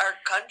an entire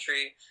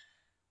country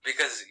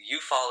because you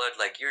followed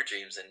like your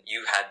dreams and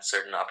you had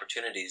certain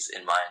opportunities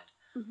in mind.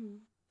 Mm-hmm.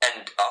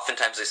 And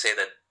oftentimes they say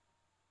that,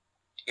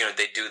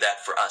 they do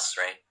that for us,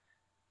 right?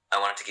 I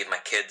wanted to give my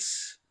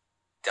kids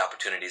the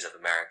opportunities of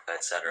America,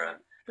 etc.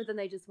 But then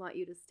they just want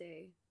you to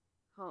stay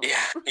home.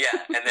 Yeah.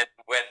 And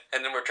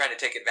then we're trying to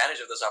take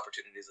advantage of those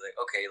opportunities. Like,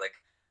 okay, like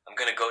I'm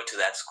gonna go to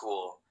that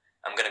school.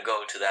 I'm gonna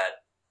go to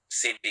that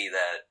city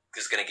that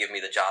is gonna give me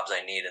the jobs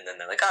I need. And then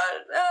they're like,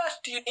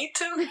 do you need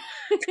to?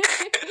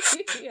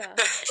 Yeah.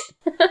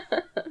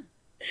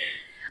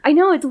 I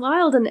know, it's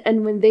wild.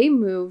 And when they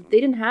moved, they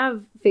didn't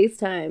have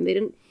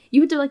FaceTime.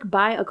 You had to like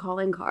buy a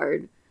calling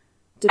card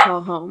to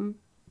call home.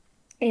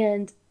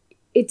 And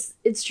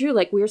it's true,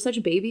 like we are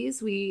such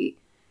babies, we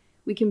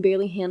can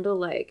barely handle,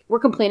 like, we're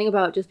complaining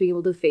about just being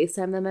able to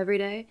FaceTime them every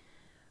day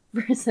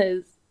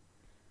versus,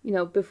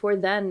 before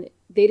then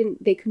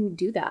they couldn't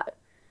do that.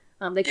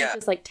 They couldn't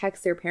just like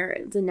text their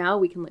parents, and now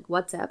we can like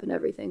WhatsApp and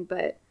everything,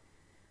 but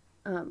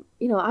I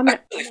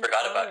really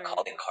forgot about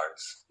calling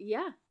cards.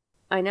 Yeah.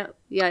 I know.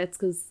 Yeah, it's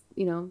because,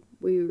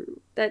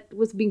 that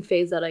was being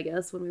phased out, I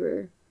guess, when we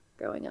were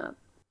growing up.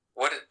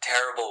 What a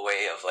terrible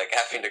way of, like,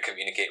 having to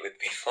communicate with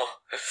people.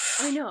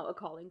 I know, a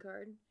calling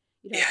card.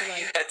 You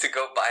had to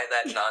go buy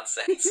that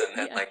nonsense, and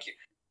then,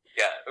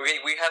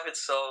 we have it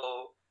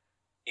so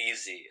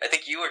easy. I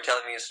think you were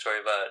telling me a story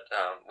about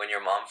when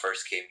your mom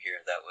first came here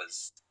that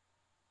was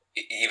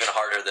even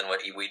harder than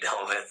what we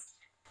dealt with.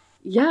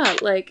 Yeah,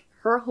 like,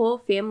 her whole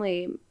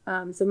family,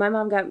 so my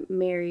mom got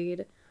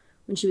married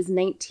when she was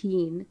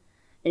 19,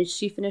 and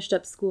she finished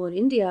up school in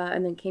India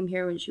and then came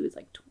here when she was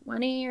like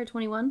 20 or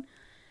 21.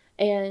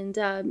 And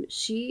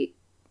she,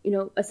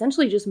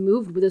 essentially just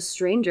moved with a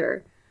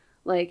stranger,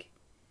 like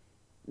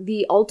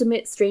the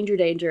ultimate stranger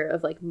danger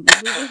of like moving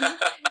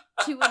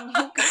to a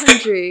new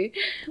country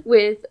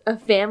with a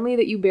family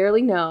that you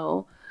barely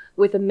know,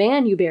 with a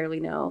man you barely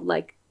know.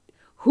 Like,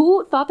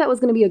 who thought that was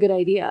going to be a good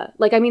idea?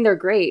 Like, I mean, they're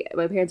great.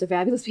 My parents are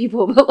fabulous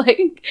people, but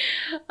like,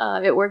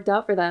 it worked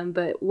out for them.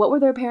 But what were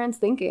their parents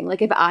thinking?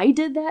 Like, if I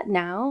did that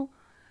now,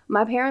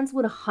 my parents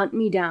would hunt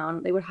me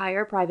down. They would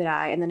hire a private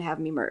eye and then have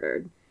me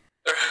murdered.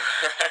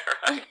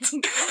 Right.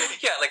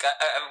 Yeah, like,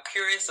 I'm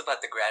curious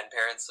about the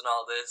grandparents and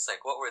all this.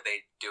 Like, what were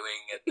they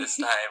doing at this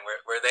time?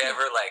 Were they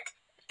ever like,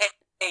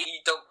 hey, you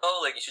don't go,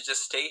 like, you should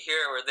just stay here?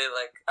 Or were they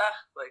like,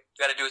 like,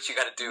 you gotta do what you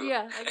gotta do?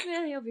 Yeah, like,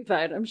 you'll be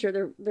fine. I'm sure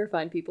they're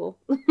fine people.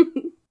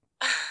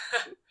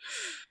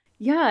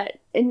 Yeah,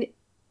 and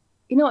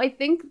I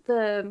think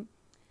the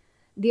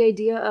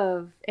idea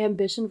of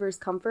ambition versus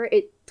comfort,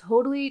 it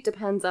totally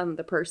depends on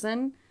the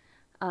person.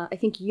 I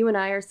think you and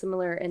I are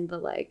similar in the,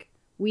 like,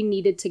 we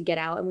needed to get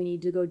out and we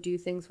need to go do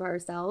things for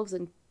ourselves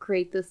and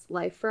create this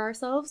life for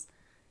ourselves.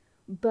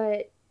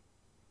 But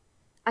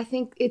I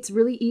think it's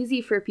really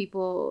easy for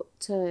people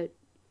to,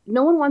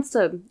 no one wants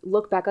to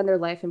look back on their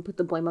life and put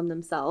the blame on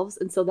themselves.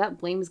 And so that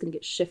blame is going to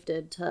get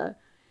shifted to,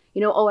 I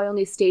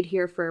only stayed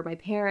here for my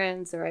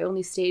parents, or I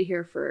only stayed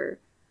here for,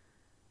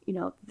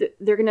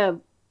 they're going to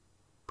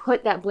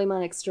put that blame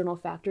on external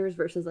factors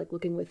versus like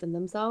looking within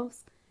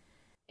themselves.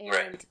 And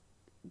right.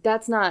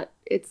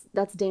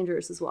 That's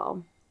dangerous as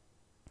well.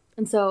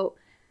 And so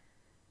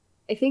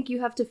I think you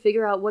have to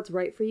figure out what's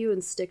right for you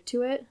and stick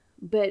to it.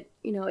 But,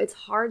 it's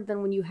hard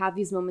then when you have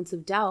these moments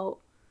of doubt,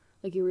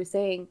 like you were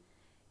saying,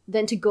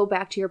 then to go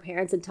back to your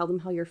parents and tell them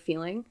how you're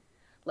feeling.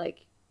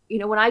 Like,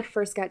 when I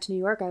first got to New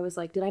York, I was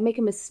like, did I make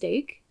a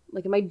mistake?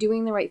 Like, am I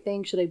doing the right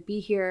thing? Should I be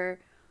here?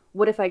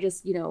 What if I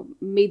just,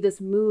 made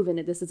this move and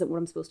this isn't what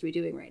I'm supposed to be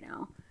doing right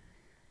now?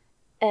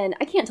 And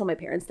I can't tell my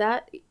parents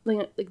that.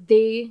 Like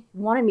they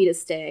wanted me to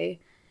stay.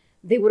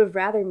 They would have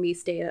rather me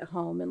stay at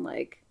home and,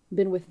 like,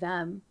 been with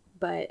them.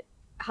 But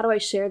how do I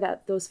share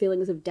those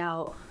feelings of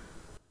doubt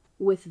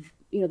with,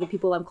 the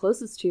people I'm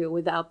closest to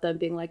without them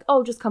being like,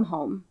 oh, just come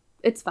home.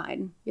 It's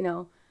fine.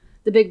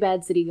 The big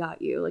bad city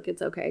got you. Like,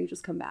 it's okay.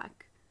 Just come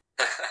back.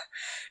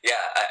 Yeah,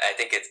 I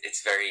think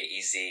it's very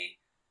easy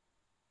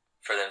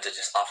for them to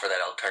just offer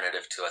that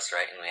alternative to us,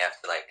 right? And we have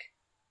to, like,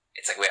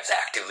 it's like we have to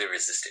actively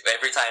resist it.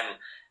 Every time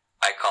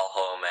I call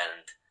home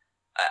and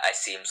I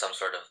seem some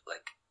sort of,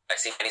 like, I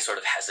seem any sort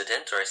of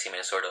hesitant, or I seem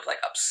any sort of,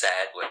 like,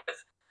 upset with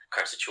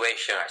current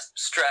situation, or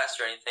stressed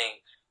or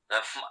anything,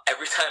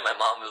 every time my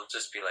mom will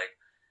just be like,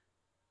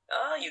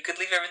 oh, you could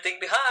leave everything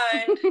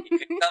behind, you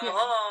could come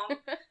home.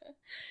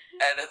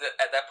 And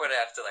at that point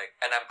I have to, like,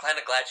 and I'm kind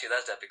of glad she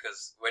does that,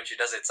 because when she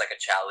does it, it's like a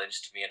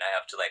challenge to me, and I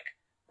have to, like,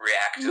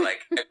 react to,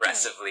 like,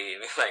 aggressively,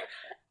 like,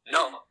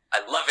 no,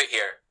 I love it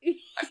here,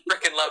 I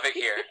freaking love it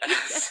here. And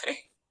I'm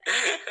saying,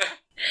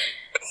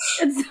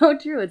 it's so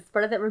true. It's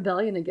part of that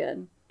rebellion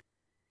again.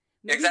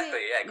 Exactly,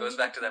 yeah, it goes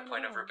back to that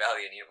point of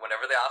rebellion.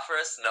 Whenever they offer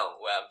us, no,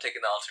 well, I'm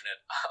taking the alternate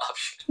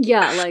option.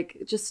 Yeah,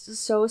 like, just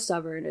so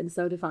stubborn and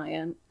so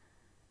defiant.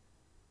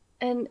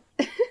 And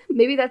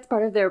maybe that's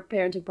part of their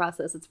parenting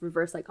process. It's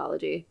reverse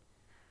psychology.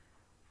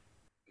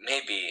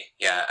 Maybe,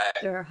 yeah.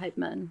 There are hype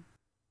men.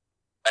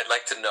 I'd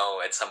like to know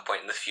at some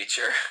point in the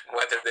future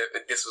whether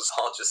this was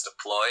all just a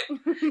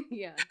ploy.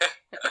 Yeah.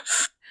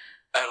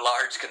 A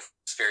large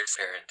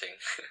conspiracy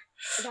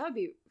parenting. That would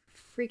be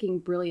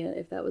freaking brilliant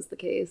if that was the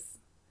case.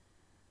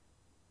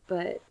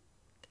 But,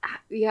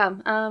 yeah.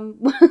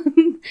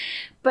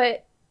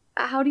 But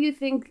how do you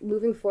think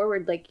moving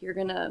forward, like, you're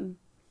gonna...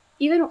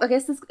 Even, I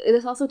guess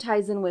this also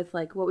ties in with,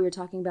 like, what we were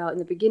talking about in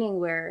the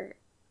beginning, where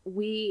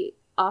we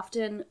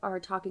often are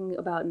talking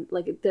about,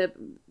 like, the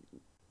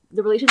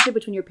relationship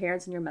between your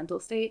parents and your mental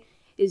state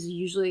is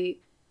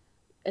usually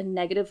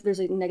there's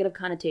a negative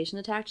connotation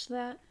attached to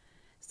that.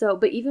 So,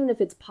 but even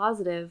if it's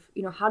positive,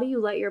 how do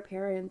you let your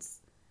parents,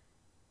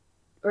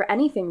 or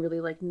anything really,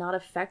 like, not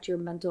affect your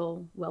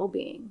mental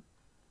well-being?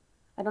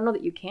 I don't know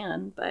that you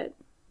can, but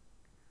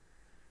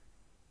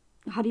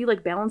how do you,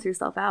 like, balance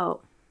yourself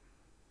out?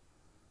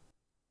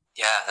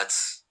 Yeah,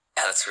 that's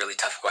a really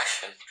tough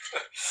question.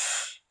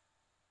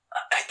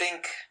 I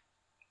think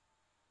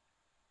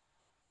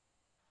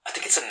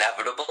it's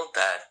inevitable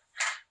that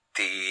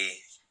the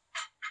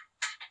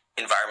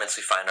environments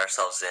we find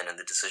ourselves in and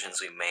the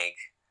decisions we make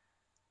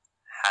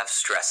have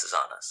stresses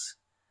on us.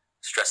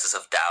 Stresses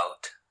of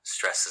doubt,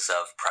 stresses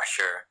of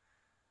pressure,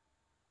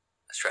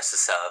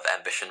 stresses of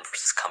ambition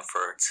versus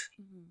comfort,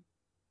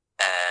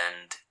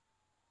 and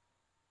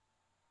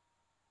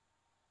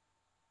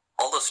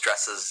all those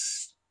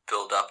stresses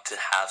build up to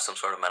have some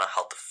sort of mental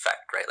health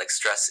effect, right? Like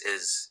stress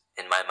is,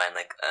 in my mind,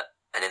 like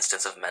an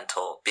instance of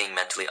being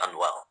mentally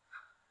unwell.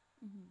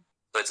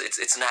 So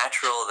it's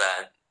natural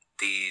that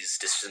these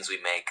decisions we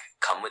make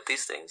come with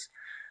these things.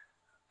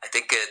 I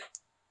think,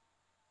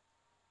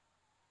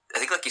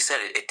 like you said,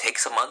 it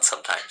takes a month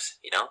sometimes,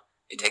 you know?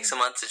 It takes a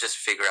month to just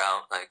figure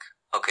out, like,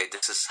 okay,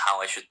 this is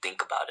how I should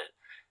think about it.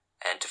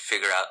 And to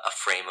figure out a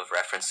frame of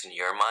reference in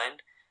your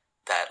mind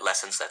that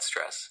lessens that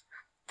stress,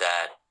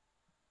 that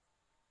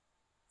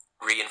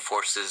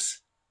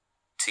reinforces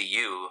to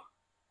you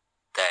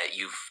that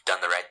you've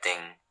done the right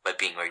thing by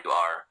being where you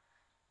are,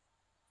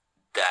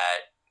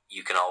 that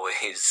you can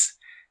always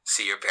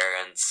see your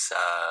parents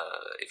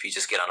if you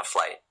just get on a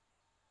flight,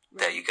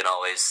 that you can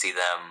always see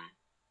them,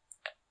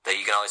 that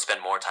you can always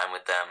spend more time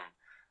with them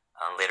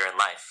later in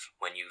life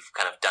when you've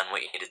kind of done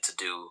what you needed to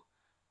do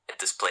at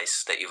this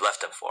place that you've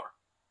left them for.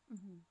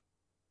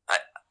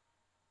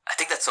 I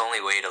think that's the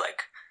only way to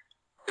like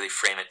really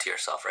frame it to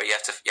yourself, right? You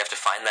have to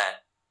find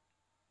that.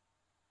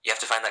 You have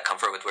to find that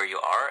comfort with where you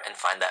are and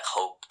find that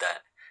hope that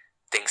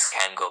things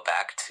can go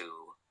back to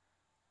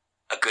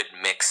a good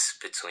mix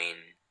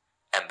between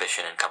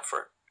ambition and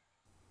comfort.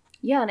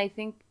 Yeah, and I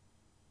think,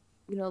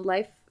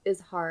 life is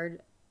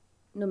hard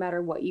no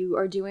matter what you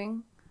are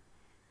doing.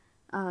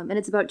 And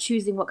it's about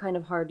choosing what kind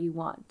of hard you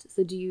want.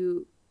 So do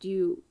you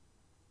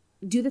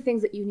do the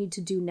things that you need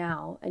to do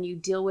now and you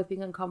deal with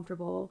being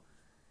uncomfortable,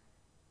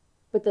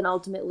 but then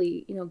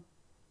ultimately,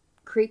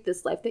 create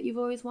this life that you've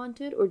always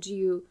wanted? Or do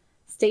you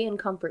stay in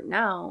comfort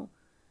now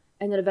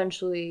and then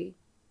eventually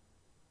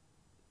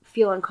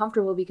feel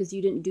uncomfortable because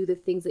you didn't do the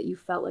things that you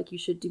felt like you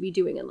should be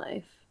doing in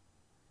life?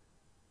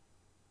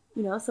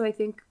 So I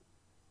think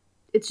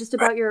it's just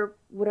about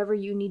whatever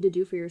you need to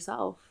do for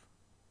yourself.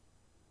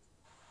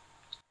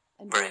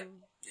 And right.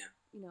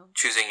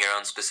 Choosing your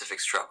own specific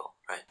struggle,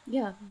 right?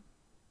 Yeah.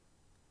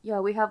 Yeah,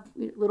 we have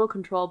little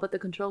control, but the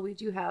control we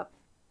do have,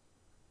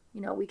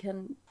 we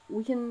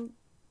can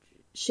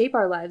shape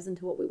our lives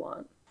into what we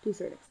want to a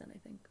certain extent, I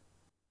think.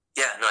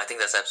 Yeah, no, I think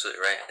that's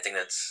absolutely right. I think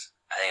that's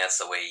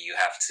the way you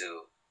have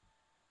to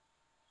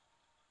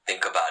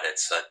think about it,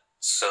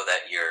 so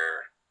that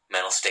your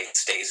mental state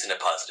stays in a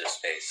positive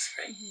space,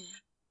 right?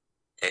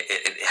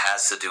 It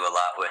has to do a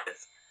lot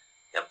with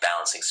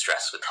balancing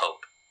stress with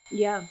hope.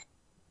 Yeah.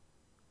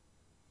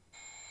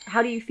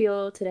 How do you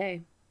feel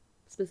today,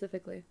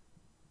 specifically?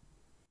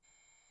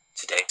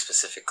 Today,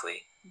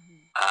 specifically?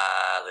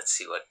 Let's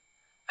see what...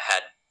 I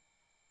had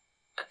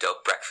a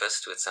dope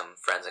breakfast with some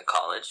friends in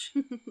college.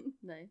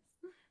 Nice.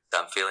 So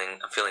I'm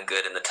feeling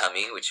good in the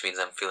tummy, which means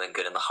I'm feeling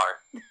good in the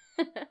heart.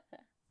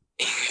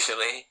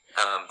 Usually.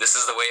 This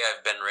is the way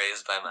I've been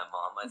raised by my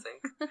mom, I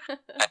think.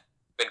 I've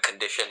been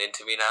conditioned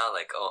into me now,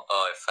 like,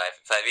 if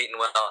I've eaten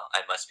well,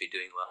 I must be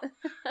doing well.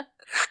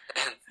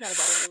 It's not a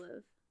bad way to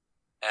live.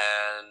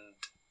 And,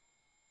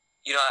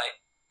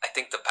 I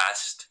think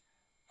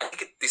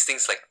these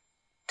things like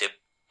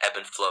ebb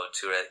and flow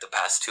too, right? The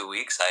past 2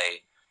 weeks,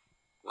 I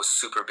was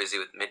super busy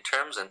with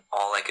midterms, and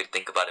all I could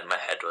think about in my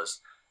head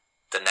was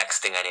the next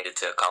thing I needed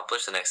to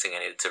accomplish, the next thing I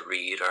needed to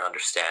read or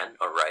understand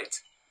or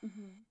write.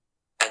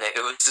 And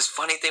it was this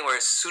funny thing where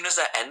as soon as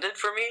that ended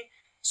for me,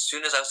 as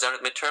soon as I was done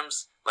with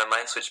midterms, my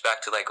mind switched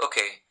back to like,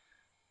 okay,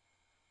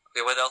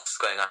 what else is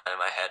going on in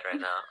my head right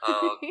now?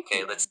 Oh,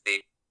 okay, let's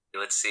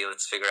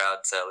figure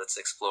out, let's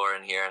explore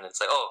in here. And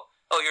it's like, oh,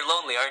 you're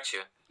lonely, aren't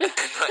you?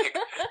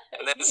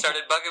 And then it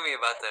started bugging me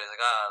about that. It's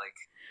like,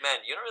 man,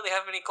 you don't really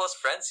have any close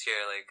friends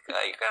here. Like,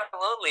 you're kind of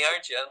lonely,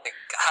 aren't you? I'm like,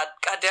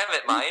 God damn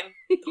it, mine.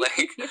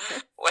 Like,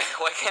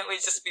 why can't we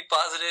just be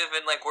positive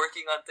and like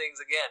working on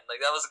things again?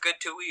 Like, that was a good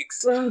 2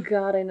 weeks. Oh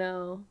God, I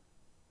know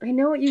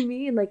what you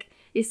mean. Like,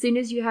 as soon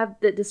as you have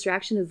the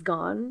distraction is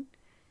gone,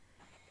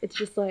 it's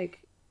just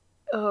like,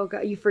 oh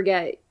God, you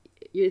forget.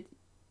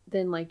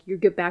 Then like you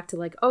get back to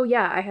like, oh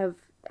yeah, I have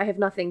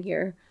nothing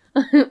here.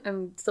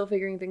 I'm still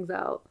figuring things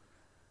out.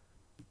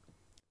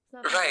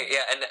 Right,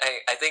 yeah, and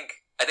I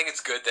think it's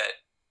good that,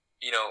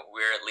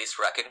 we're at least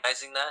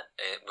recognizing that,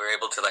 and we're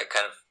able to, like,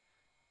 kind of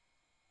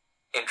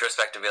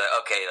introspect and be like,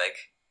 okay,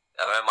 like,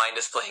 my mind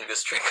is playing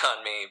this trick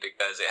on me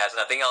because it has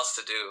nothing else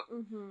to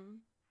do.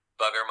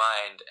 Bugger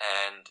mind.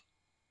 And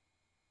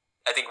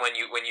I think when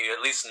you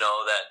at least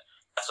know that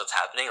that's what's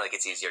happening, like,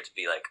 it's easier to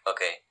be like,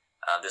 okay,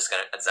 I'm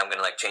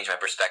gonna, like, change my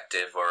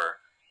perspective,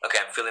 or, okay,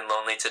 I'm feeling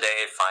lonely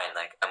today, fine,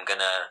 like, I'm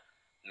gonna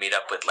meet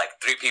up with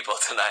like 3 people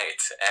tonight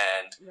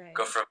and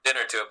go from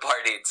dinner to a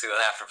party to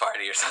an after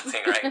party or something,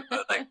 right?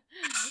 But like,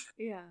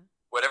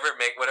 whatever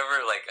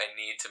like I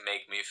need to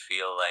make me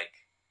feel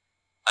like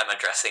I'm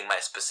addressing my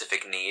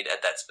specific need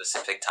at that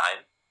specific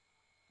time,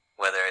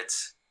 whether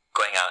it's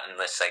going out and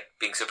just like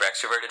being super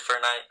extroverted for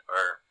a night,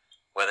 or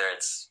whether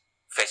it's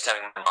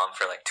FaceTiming my mom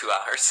for like 2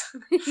 hours.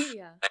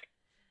 Yeah. Like,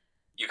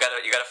 you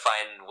gotta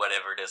find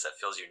whatever it is that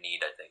fills your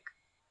need, I think.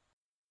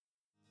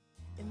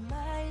 It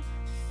might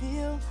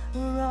feel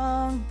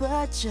wrong wrong,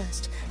 but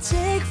just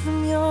take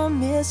from your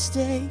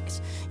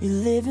mistakes. You're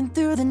living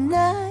through the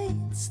night,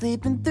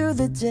 sleeping through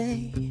the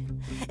day,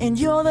 and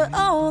you're the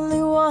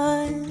only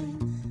one.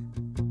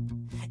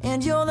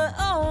 And you're the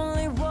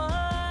only one.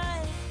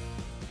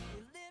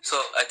 So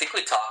I think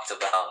we talked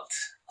about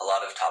a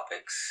lot of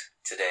topics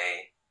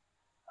today.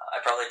 I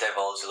probably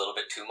divulged a little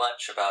bit too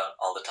much about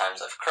all the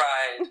times I've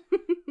cried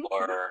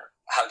or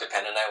how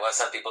dependent I was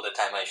on people to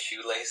tie my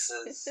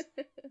shoelaces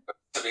at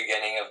the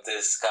beginning of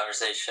this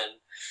conversation.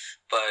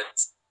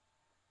 But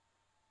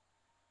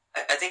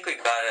I think we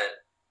got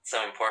at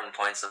some important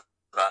points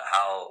about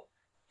how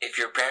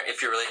even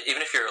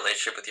if your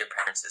relationship with your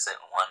parents isn't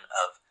one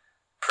of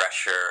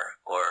pressure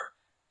or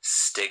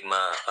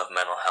stigma of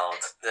mental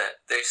health,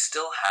 that they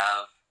still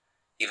have,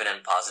 even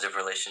in positive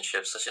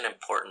relationships, such an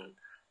important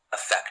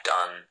effect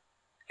on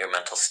your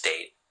mental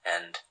state,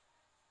 and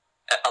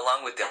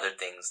along with the other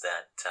things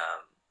that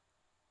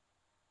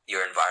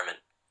your environment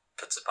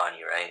puts upon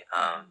you, right?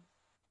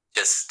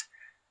 Just,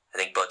 I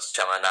think both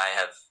Chama and I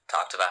have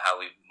talked about how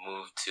we've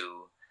moved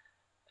to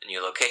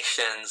new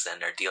locations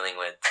and are dealing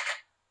with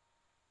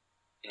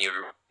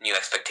new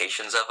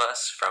expectations of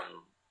us from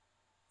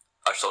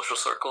our social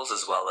circles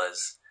as well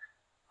as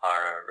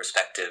our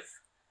respective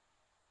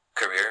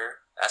career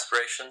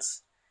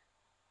aspirations.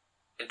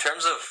 In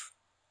terms of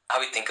how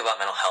we think about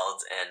mental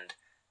health and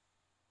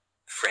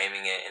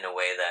framing it in a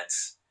way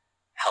that's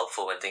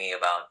helpful when thinking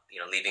about,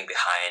 leaving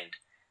behind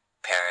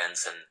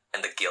parents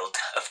and the guilt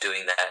of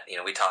doing that.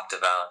 We talked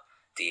about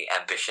the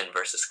ambition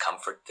versus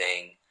comfort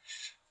thing.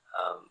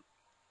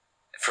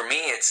 For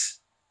me, it's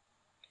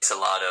a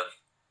lot of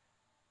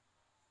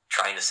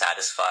trying to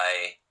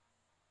satisfy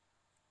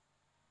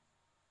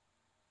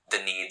the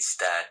needs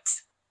that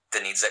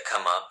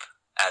come up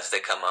as they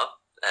come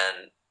up.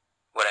 And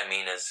what I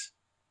mean is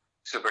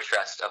super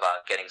stressed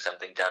about getting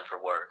something done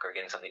for work or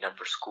getting something done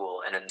for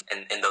school, and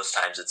in those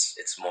times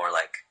it's more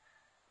like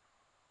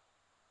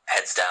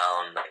heads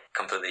down, like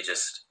completely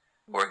just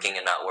working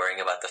and not worrying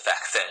about the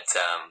fact that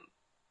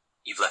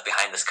you've left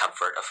behind this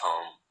comfort of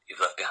home, you've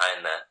left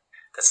behind that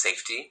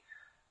safety,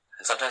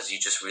 and sometimes you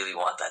just really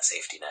want that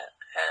safety net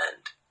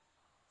and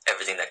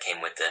everything that came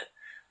with it.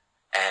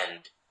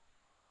 And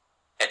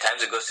at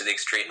times it goes to the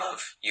extreme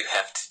of you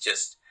have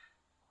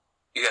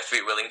to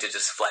be willing to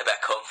just fly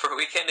back home for a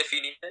weekend if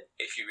you need it.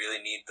 If you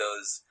really need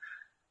those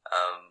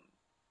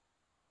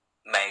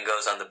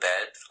mangoes on the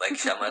bed like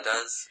Shama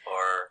does,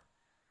 or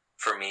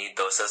for me,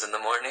 dosas in the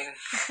morning.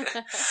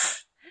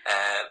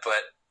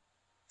 But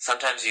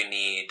sometimes you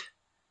need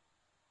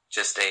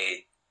just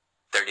a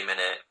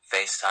 30-minute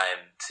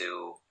FaceTime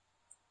to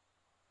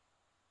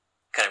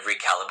kind of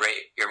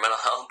recalibrate your mental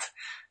health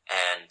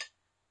and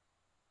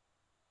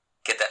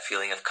get that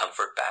feeling of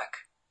comfort back.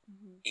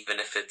 Even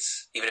if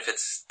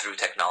it's through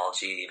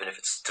technology, even if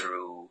it's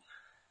through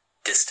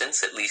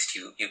distance, at least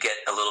you get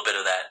a little bit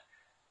of that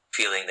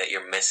feeling that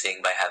you're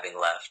missing by having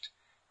left.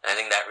 And I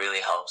think that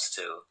really helps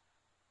to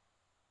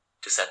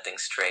set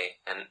things straight.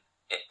 And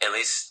at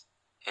least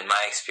in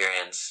my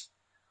experience,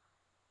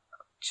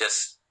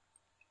 just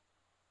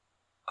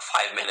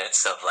 5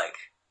 minutes of like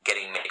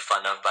getting made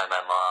fun of by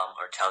my mom,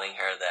 or telling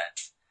her that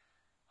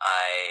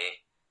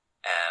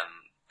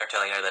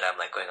I'm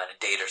like going on a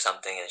date or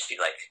something, and she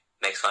like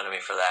makes fun of me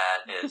for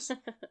that is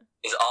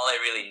all I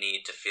really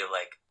need to feel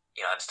like,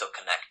 I'm still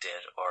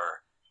connected,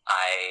 or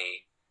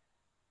I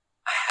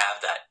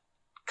have that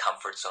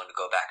comfort zone to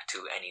go back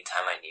to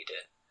anytime I need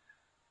it.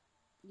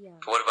 Yeah.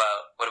 What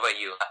about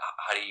you?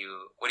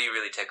 What do you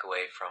really take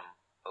away from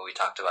what we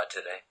talked about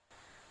today?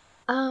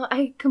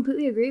 I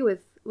completely agree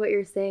with what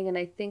you're saying, and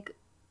I think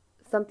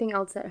something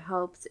else that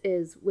helps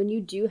is when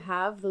you do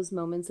have those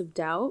moments of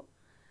doubt,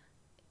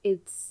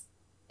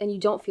 and you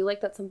don't feel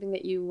like that's something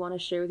that you want to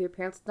share with your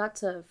parents, not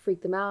to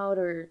freak them out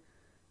or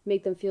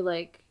make them feel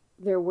like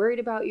they're worried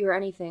about you or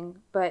anything,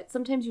 but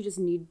sometimes you just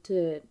need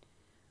to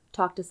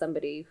talk to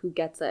somebody who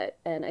gets it.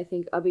 And I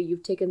think, Abhi,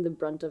 you've taken the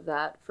brunt of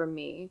that from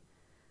me.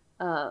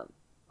 I'll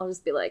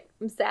just be like,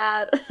 I'm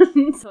sad.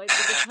 So I think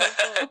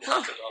it's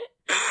helpful.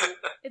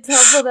 It's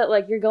helpful that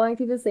like you're going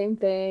through the same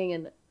thing,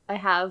 and I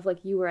have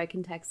like you where I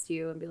can text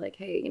you and be like,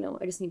 hey,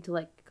 I just need to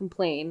like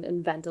complain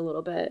and vent a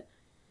little bit.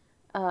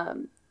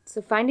 So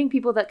finding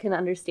people that can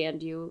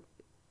understand you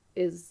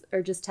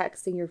or just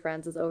texting your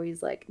friends is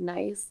always like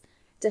nice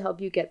to help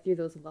you get through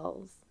those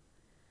lulls.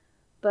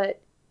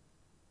 But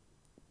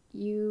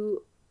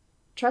you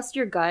trust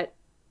your gut.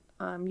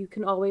 You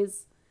can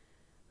always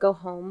go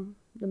home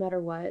no matter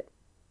what.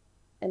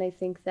 And I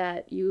think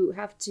that you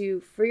have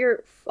to, for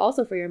your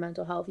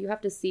mental health, you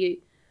have to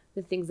see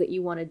the things that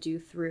you want to do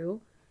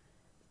through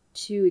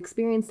to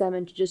experience them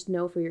and to just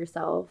know for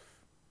yourself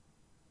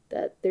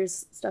that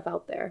there's stuff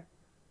out there.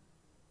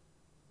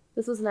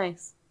 This was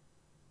nice.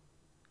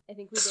 I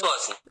think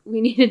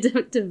we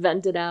needed to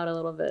vent it out a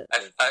little bit.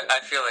 I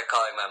feel like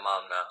calling my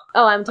mom now.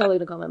 Oh, I'm totally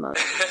going to call my mom.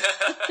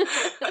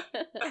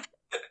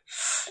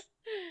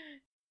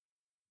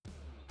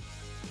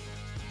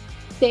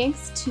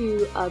 Thanks to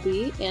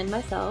Abhi and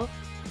myself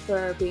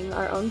for being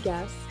our own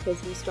guests, because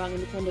we're strong,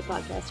 independent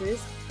podcasters.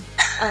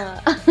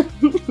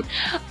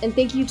 And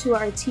thank you to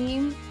our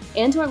team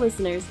and to our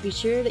listeners. Be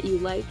sure that you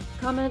like,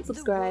 comment,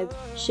 subscribe,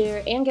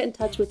 share, and get in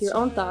touch with your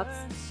own thoughts,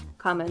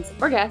 comments,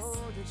 or guests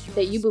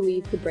that you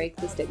believe could break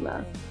the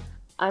stigma.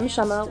 I'm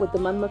Shama with the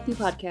Mun Mukti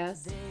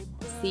Podcast.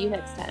 See you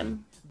next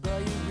time.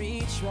 But you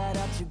reach right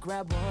up to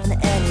grab one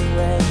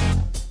anyway.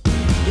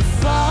 You're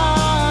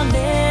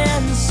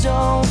falling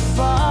so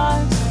far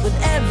with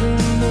every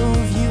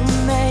move you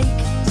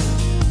make.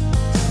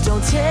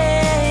 Don't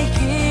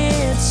take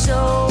it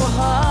so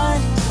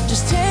hard,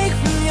 just take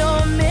from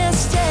your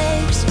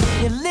mistakes.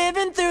 You're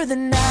living through the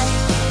night,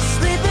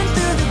 sleeping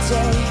through the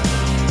day,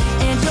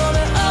 and you're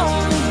the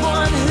only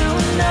one who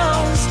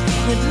knows.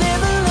 You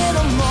live a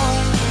little more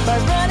by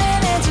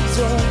running into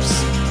doors,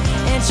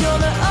 and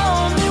you're the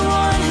only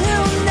one who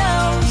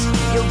knows.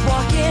 You're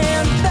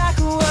walking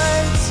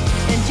backwards,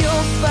 and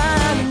you'll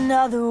find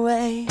another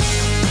way.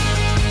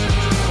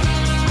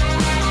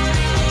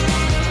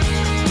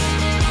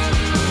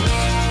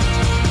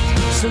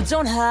 So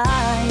don't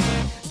hide,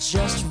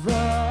 just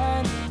run.